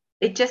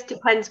 It just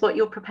depends what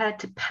you're prepared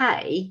to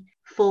pay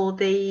for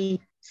the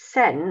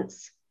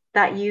sense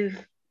that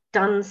you've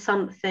done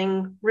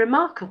something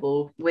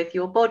remarkable with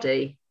your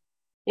body.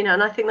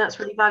 And I think that's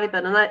really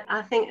valuable. And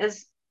I think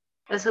as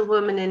a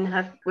woman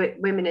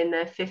women in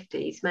their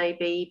 50s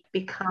maybe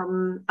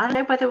become, I don't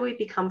know whether we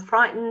become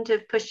frightened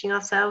of pushing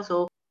ourselves,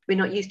 or we're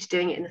not used to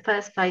doing it in the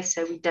first place,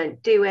 so we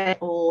don't do it,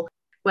 or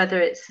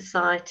whether it's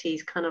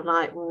society's kind of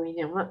like, well,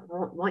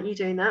 what are you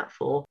doing that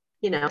for?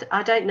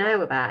 I don't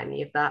know about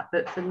any of that,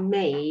 but for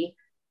me,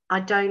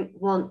 I don't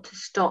want to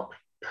stop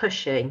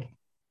pushing.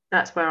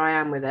 That's where I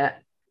am with it.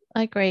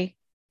 I agree.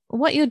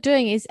 What you're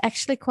doing is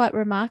actually quite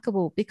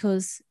remarkable,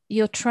 because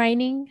you're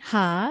training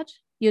hard.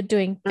 You're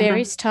doing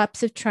various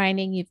types of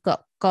training. You've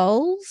got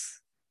goals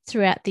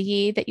throughout the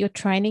year that you're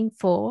training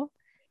for.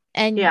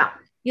 And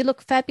you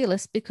look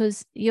fabulous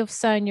because you've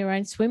sewn your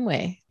own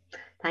swimwear.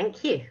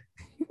 Thank you.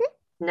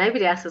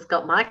 Nobody else has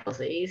got my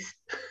cozies.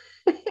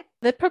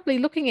 They're probably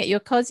looking at your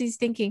cozies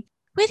thinking,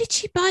 where did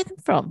she buy them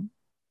from?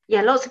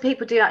 Yeah, lots of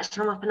people do actually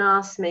come up and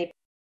ask me.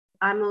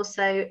 I'm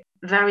also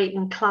very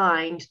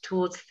inclined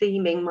towards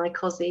theming my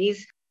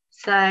cozies.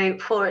 So,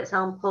 for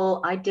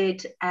example, I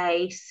did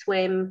a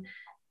swim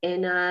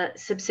in a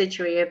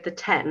subsidiary of the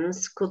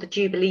Thames called the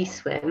Jubilee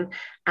Swim,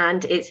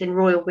 and it's in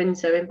Royal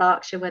Windsor in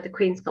Berkshire, where the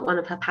Queen's got one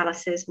of her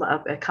palaces,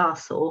 a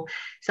castle.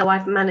 So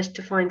I've managed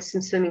to find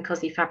some swimming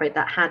cosy fabric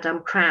that had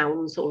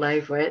crowns all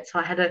over it. So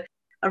I had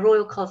a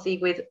royal cosy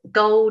with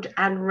gold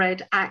and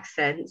red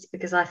accents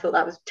because I thought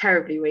that was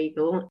terribly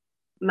regal,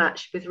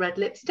 matched with red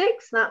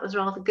lipsticks. That was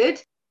rather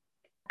good.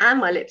 And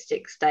my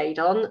lipstick stayed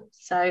on.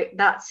 So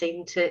that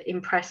seemed to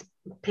impress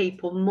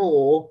people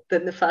more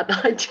than the fact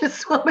that I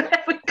just swam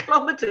 11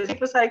 kilometres.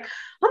 People saying,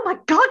 oh my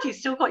God, you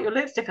still got your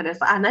lipstick on. It's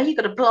like, I know you've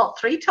got to blot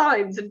 3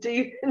 times and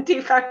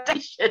do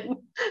foundation.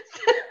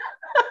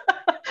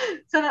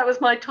 So that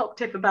was my top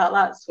tip about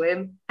that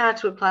swim, how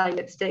to apply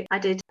lipstick. I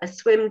did a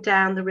swim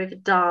down the River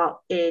Dart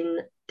in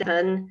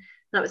Devon.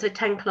 That was a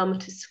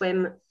 10-kilometre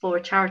swim for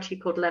a charity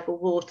called Level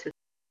Water.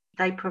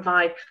 They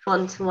provide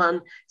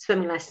one-to-one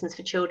swimming lessons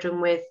for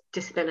children with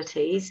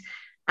disabilities.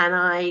 And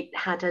I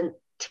had a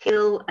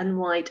teal and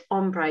white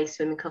ombre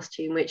swimming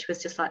costume, which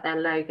was just like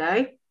their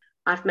logo.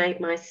 I've made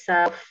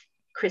myself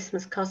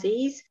Christmas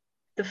cozies.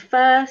 The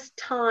first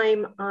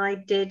time I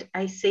did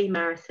a sea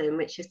marathon,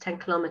 which is 10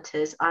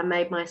 kilometres, I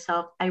made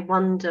myself a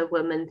Wonder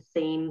Woman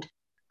themed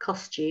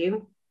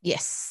costume.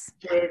 Yes.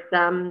 With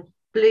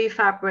blue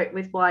fabric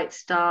with white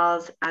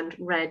stars and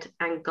red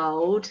and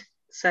gold.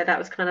 So that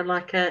was kind of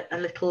like a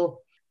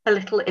little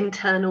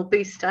internal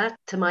booster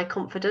to my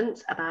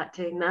confidence about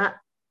doing that.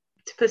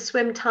 For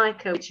Swim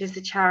Taika, which is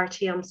the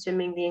charity I'm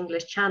swimming the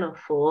English Channel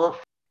for,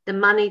 the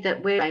money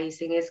that we're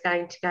raising is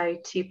going to go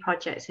to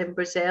projects in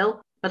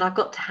Brazil. But I've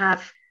got to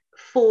have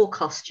 4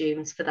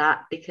 costumes for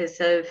that because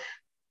of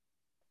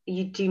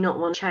you do not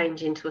want to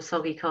change into a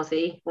soggy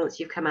cosy once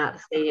you've come out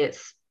to sea.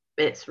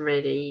 It's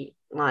really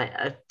like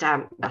a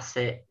damp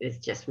gusset is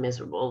just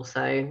miserable.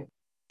 So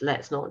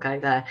let's not go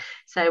there.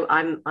 So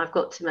I've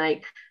got to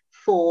make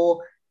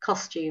 4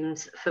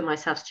 costumes for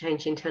myself to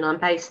change into, and I'm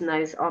basing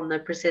those on the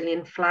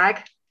Brazilian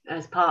flag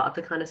as part of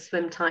the kind of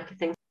swim type of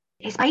thing.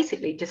 It's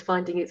basically just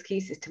finding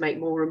excuses to make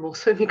more and more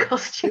swimming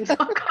costumes. I've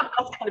got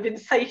this kind of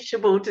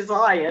insatiable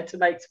desire to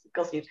make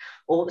costumes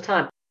all the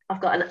time.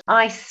 I've got an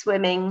ice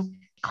swimming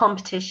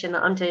competition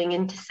that I'm doing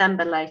in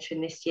December later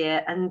in this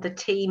year, and the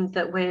team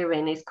that we're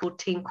in is called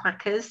Team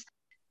Quackers.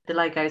 The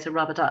logo is a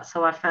rubber duck,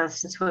 so I found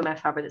some swimwear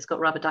fabric that's got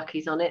rubber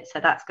duckies on it,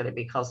 so that's going to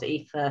be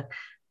cosy for.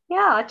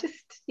 Yeah,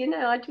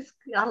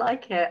 I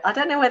like it. I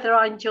don't know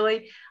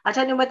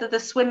whether the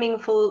swimming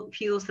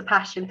fuels the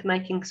passion for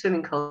making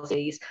swimming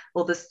cozies,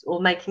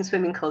 or making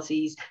swimming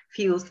cozies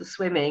fuels the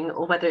swimming,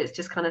 or whether it's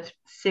just kind of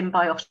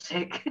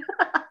symbiotic.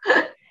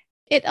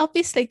 It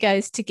obviously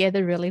goes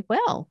together really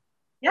well.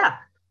 Yeah,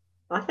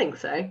 I think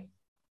so.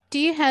 Do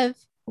you have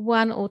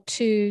 1 or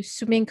 2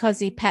 swimming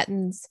cozy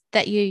patterns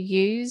that you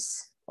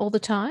use all the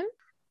time?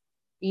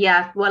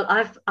 Yeah, well,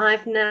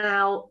 I've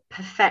now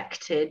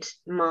perfected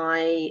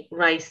my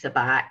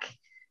racerback,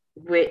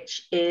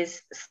 which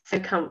is so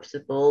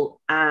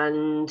comfortable,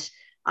 and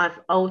I've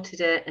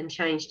altered it and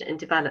changed it and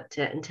developed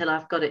it until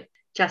I've got it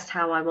just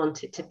how I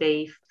want it to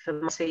be for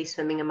my sea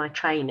swimming and my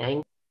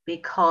training,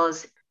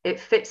 because it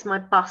fits my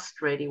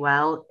bust really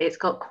well. It's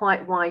got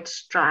quite wide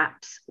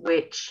straps,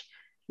 which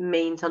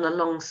means on a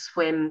long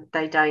swim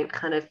they don't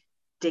kind of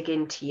dig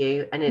into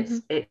you, and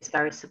it's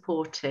very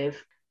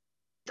supportive.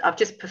 I've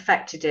just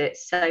perfected it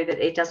so that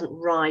it doesn't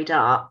ride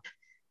up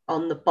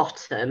on the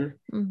bottom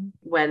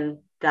when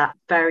that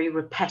very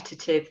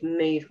repetitive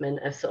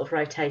movement of sort of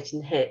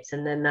rotating hips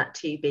and then that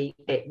 2B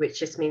hit, which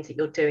just means that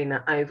you're doing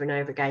that over and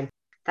over again,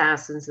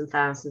 thousands and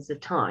thousands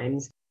of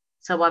times.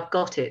 So I've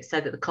got it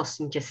so that the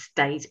costume just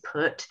stays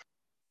put.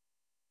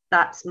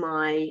 That's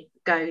my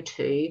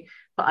go-to.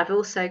 But I've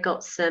also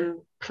got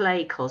some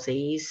play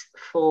cozies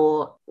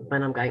for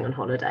when I'm going on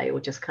holiday or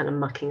just kind of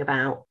mucking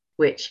about,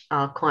 which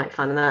are quite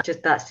fun, and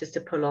that's just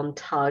a pull-on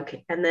tug.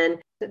 And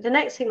then the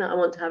next thing that I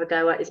want to have a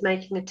go at is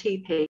making a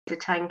two-piece, a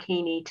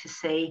tankini to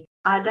sea.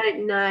 I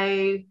don't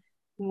know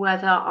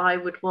whether I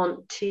would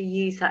want to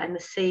use that in the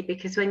sea,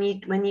 because when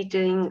you're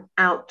doing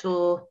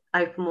outdoor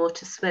open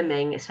water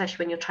swimming,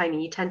 especially when you're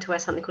training, you tend to wear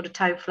something called a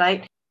toe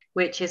float,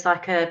 which is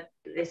like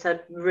it's a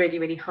really,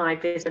 really high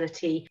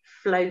visibility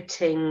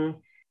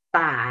floating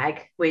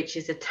bag, which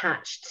is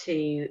attached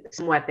to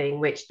some webbing,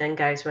 which then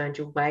goes around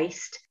your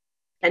waist.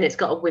 And it's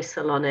got a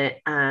whistle on it,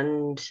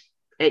 and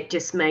it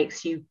just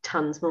makes you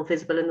tons more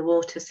visible in the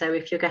water. So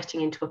if you're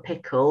getting into a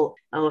pickle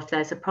or if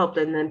there's a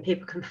problem, then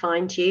people can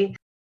find you.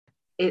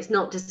 It's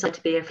not designed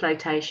to be a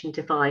flotation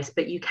device,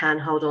 but you can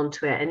hold on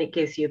to it and it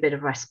gives you a bit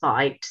of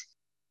respite.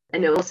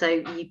 And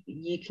also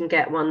you can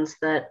get ones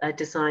that are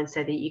designed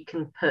so that you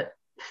can put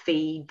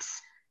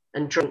feeds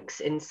and drinks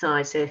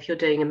inside. So if you're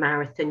doing a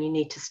marathon, you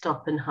need to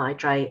stop and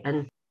hydrate,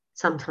 and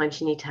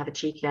sometimes you need to have a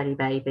cheeky Ellie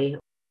baby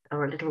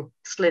or a little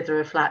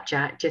slither of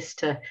flapjack just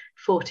to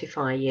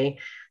fortify you.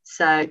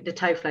 So the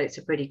toe floats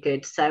are pretty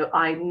good. So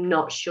I'm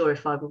not sure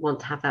if I would want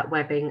to have that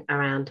webbing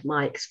around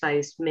my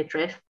exposed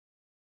midriff.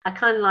 I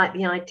kind of like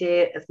the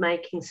idea of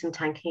making some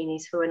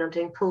tankinis for when I'm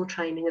doing pool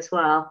training as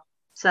well.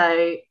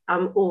 So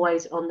I'm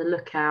always on the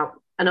lookout,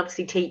 and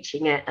obviously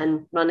teaching it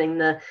and running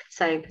the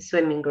Sewing for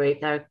Swimming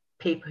group. There are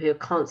people who are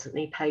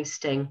constantly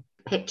posting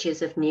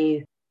pictures of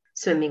new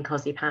swimming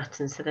cozy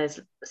patterns, so there's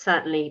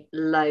certainly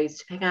loads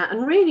to pick out,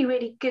 and really,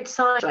 really good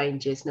size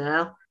ranges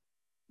now.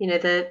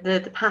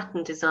 the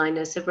pattern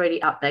designers have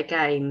really upped their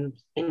game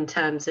in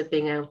terms of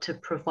being able to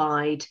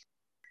provide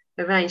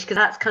a range, because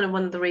that's kind of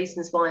one of the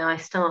reasons why I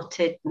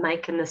started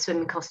making the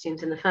swimming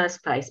costumes in the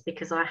first place,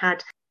 because I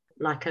had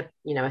like a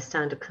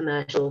standard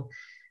commercial,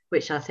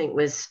 which I think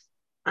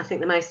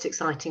the most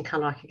exciting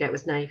colour I could get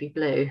was navy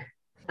blue,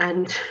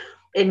 and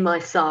in my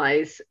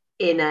size,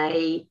 in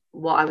a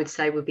what I would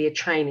say would be a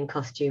training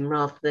costume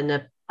rather than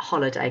a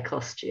holiday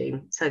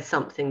costume, so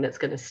something that's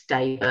going to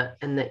stay put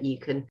and that you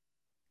can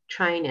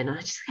train in. I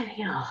just go,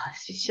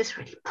 it's just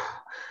really, I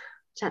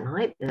don't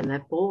like them,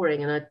 they're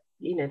boring, and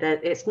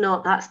that's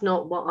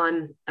not what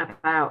I'm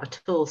about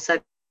at all. So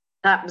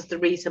that was the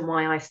reason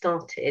why I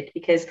started,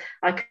 because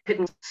I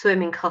couldn't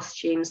swim in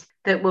costumes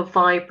that were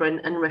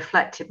vibrant and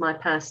reflected my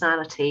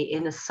personality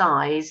in a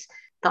size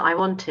that I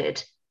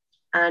wanted.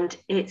 And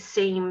it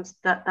seems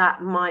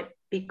that might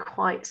be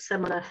quite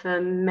similar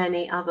for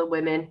many other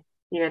women.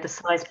 The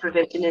size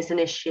provision is an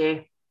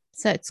issue.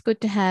 So it's good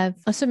to have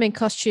a swimming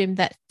costume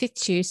that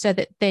fits you, so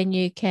that then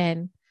you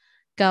can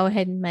go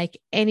ahead and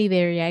make any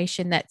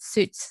variation that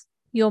suits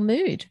your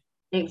mood.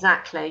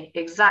 Exactly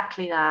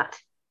that.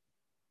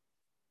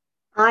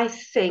 I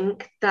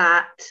think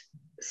that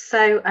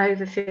So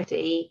Over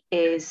 50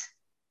 is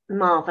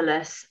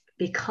marvelous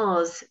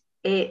because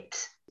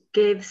it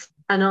gives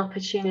an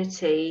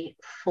opportunity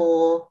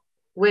for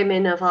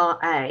women of our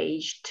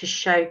age to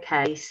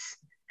showcase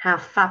how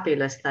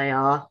fabulous they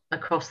are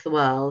across the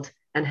world,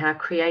 and how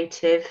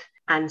creative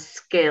and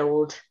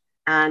skilled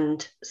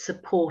and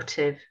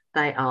supportive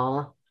they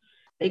are.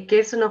 It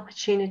gives an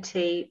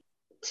opportunity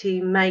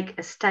to make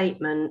a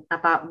statement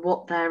about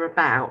what they're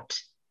about,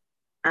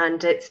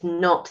 and it's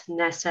not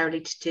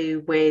necessarily to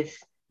do with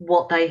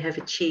what they have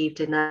achieved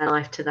in their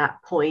life to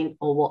that point,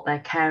 or what their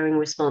caring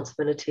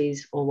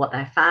responsibilities, or what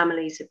their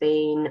families have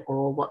been,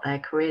 or what their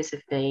careers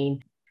have been.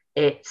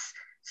 It's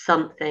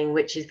something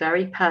which is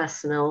very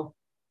personal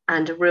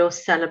and a real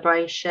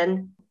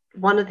celebration.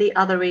 One of the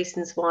other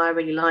reasons why I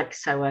really like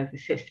So Over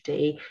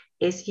 50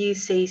 is you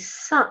see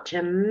such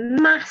a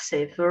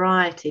massive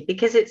variety,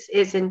 because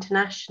it's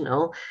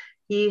international.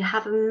 You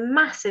have a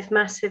massive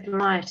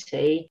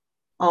variety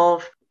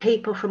of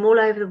people from all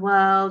over the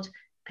world,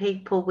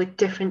 people with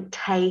different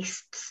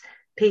tastes,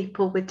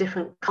 people with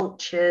different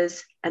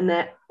cultures, and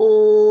they're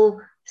all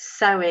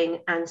sewing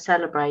and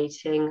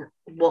celebrating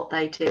what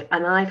they do.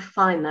 And I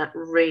find that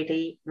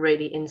really,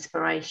 really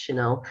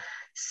inspirational.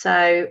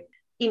 So,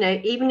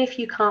 even if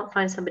you can't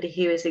find somebody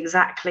who is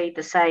exactly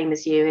the same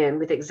as you and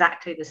with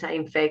exactly the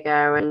same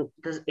figure and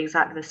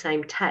exactly the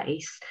same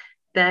taste,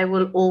 there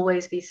will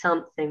always be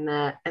something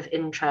there of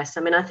interest.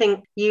 I mean, I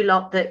think you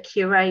lot that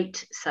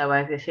curate So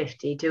Over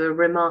 50 do a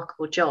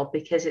remarkable job,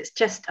 because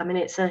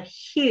it's a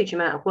huge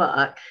amount of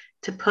work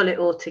to pull it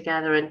all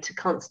together and to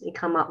constantly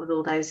come up with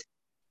all those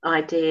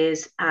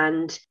ideas.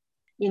 And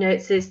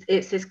it's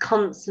this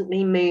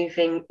constantly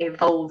moving,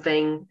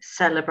 evolving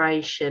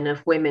celebration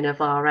of women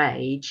of our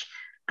age.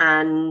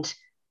 And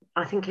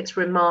I think it's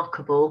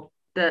remarkable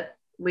that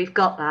we've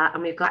got that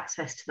and we've got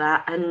access to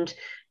that. And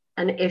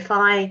if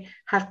I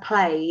have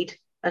played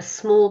a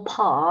small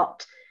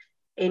part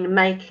in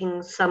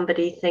making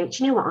somebody think,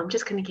 do you know what, I'm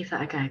just going to give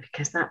that a go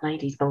because that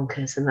lady's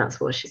bonkers and that's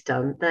what she's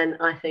done, then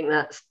I think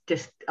that's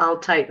just, I'll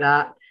take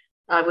that.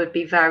 I would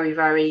be very,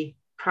 very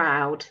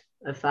proud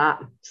of that.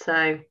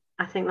 So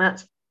I think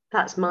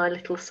that's my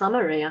little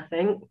summary, I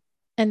think.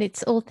 And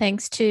it's all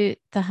thanks to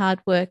the hard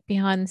work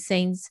behind the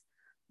scenes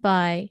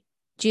by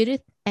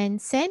Judith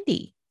and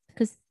Sandy,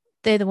 because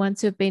they're the ones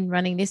who have been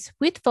running this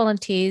with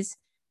volunteers.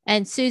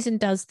 And Susan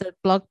does the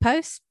blog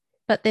posts,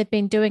 but they've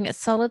been doing it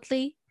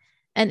solidly,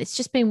 and it's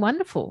just been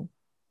wonderful.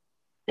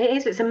 It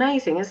is. It's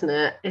amazing, isn't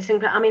it?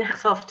 I mean,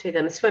 hats off to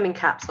them. Swimming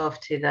caps off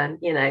to them.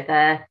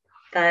 They're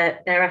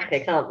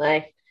epic, aren't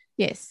they?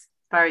 Yes.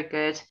 Very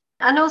good.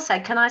 And also,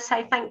 can I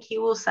say thank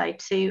you also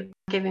to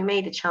giving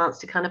me the chance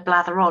to kind of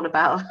blather on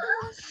about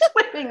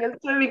swimming and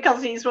swimming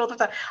costumes all the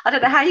time. I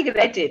don't know how you're going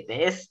to edit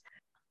this.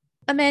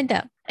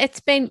 Amanda, it's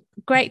been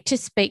great to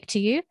speak to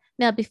you.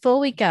 Now, before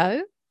we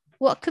go,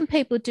 what can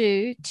people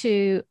do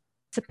to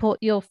support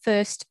your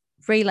first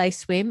relay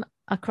swim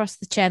across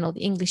the channel,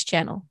 the English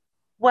Channel?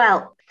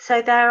 Well,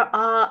 so there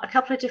are a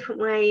couple of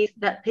different ways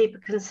that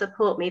people can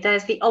support me.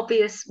 There's the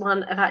obvious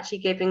one of actually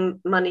giving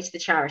money to the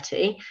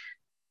charity.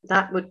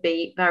 That would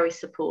be very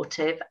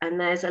supportive. And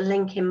there's a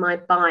link in my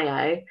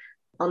bio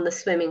on the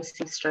Swimming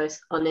Seamstress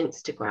on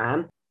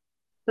Instagram.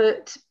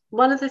 But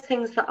one of the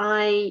things that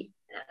I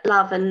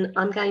love, and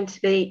I'm going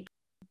to be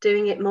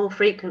doing it more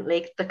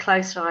frequently the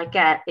closer I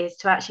get, is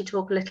to actually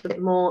talk a little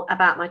bit more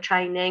about my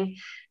training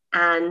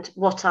and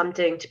what I'm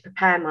doing to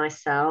prepare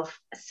myself.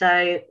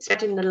 So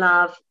spreading the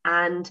love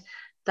and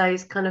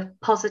those kind of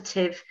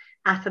positive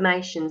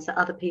affirmations that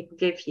other people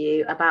give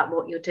you about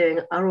what you're doing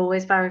are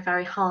always very,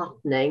 very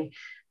heartening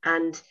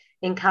and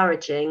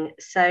encouraging.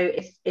 So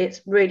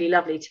it's really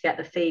lovely to get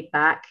the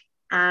feedback.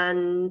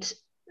 And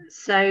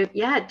So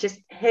yeah, just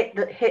hit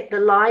the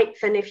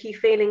likes, and if you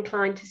feel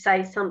inclined to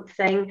say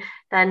something,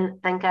 then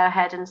go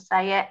ahead and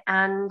say it.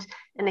 And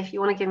if you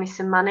want to give me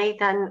some money,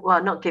 then,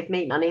 well, not give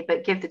me money,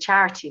 but give the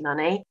charity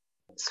money.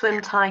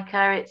 Swim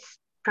Taika, it's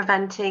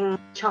preventing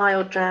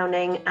child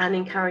drowning and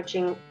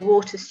encouraging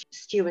water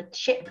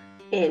stewardship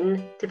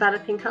in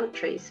developing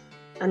countries.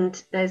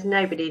 And there's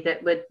nobody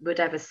that would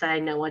ever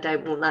say, no, I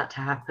don't want that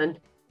to happen.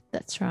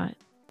 That's right.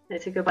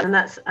 It's a good one.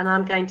 And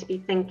I'm going to be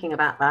thinking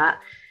about that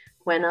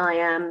when I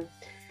am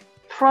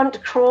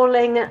front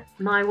crawling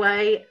my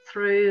way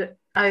through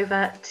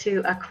over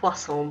to a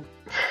croissant.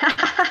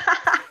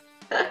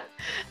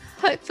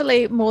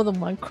 Hopefully more than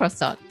one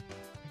croissant.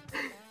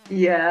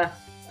 Yeah,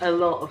 a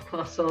lot of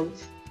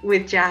croissants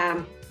with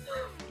jam.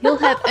 You'll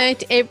have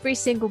earned every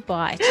single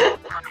bite.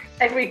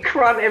 Every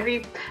crumb,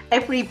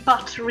 every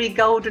buttery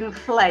golden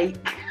flake.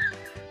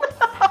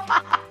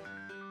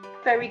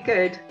 Very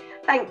good.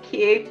 Thank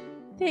you.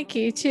 Thank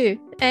you too.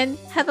 And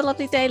have a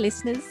lovely day,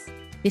 listeners.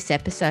 This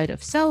episode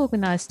of So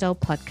Organised Style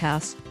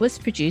Podcast was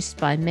produced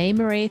by me,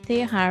 Maria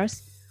Thea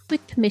Harris,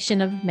 with permission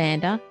of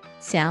Amanda,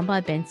 sound by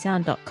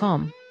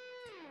bensound.com.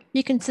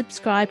 You can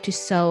subscribe to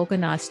So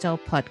Organised Style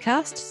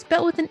Podcast,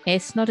 spelled with an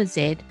S, not a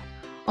Z,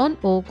 on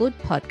all good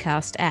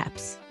podcast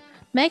apps.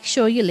 Make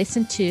sure you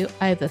listen to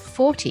over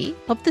 40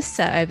 of the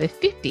So Over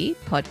 50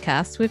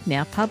 podcasts we've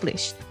now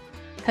published.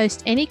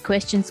 Post any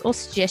questions or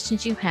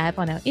suggestions you have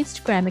on our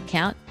Instagram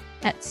account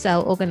at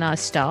So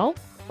Organised Style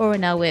or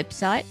on our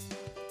website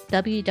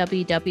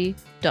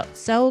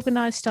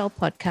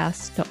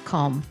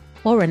www.soorganisedstylepodcast.com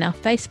or on our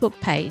Facebook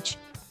page.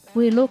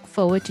 We look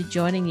forward to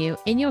joining you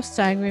in your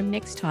sewing room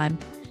next time.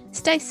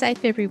 Stay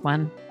safe,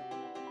 everyone.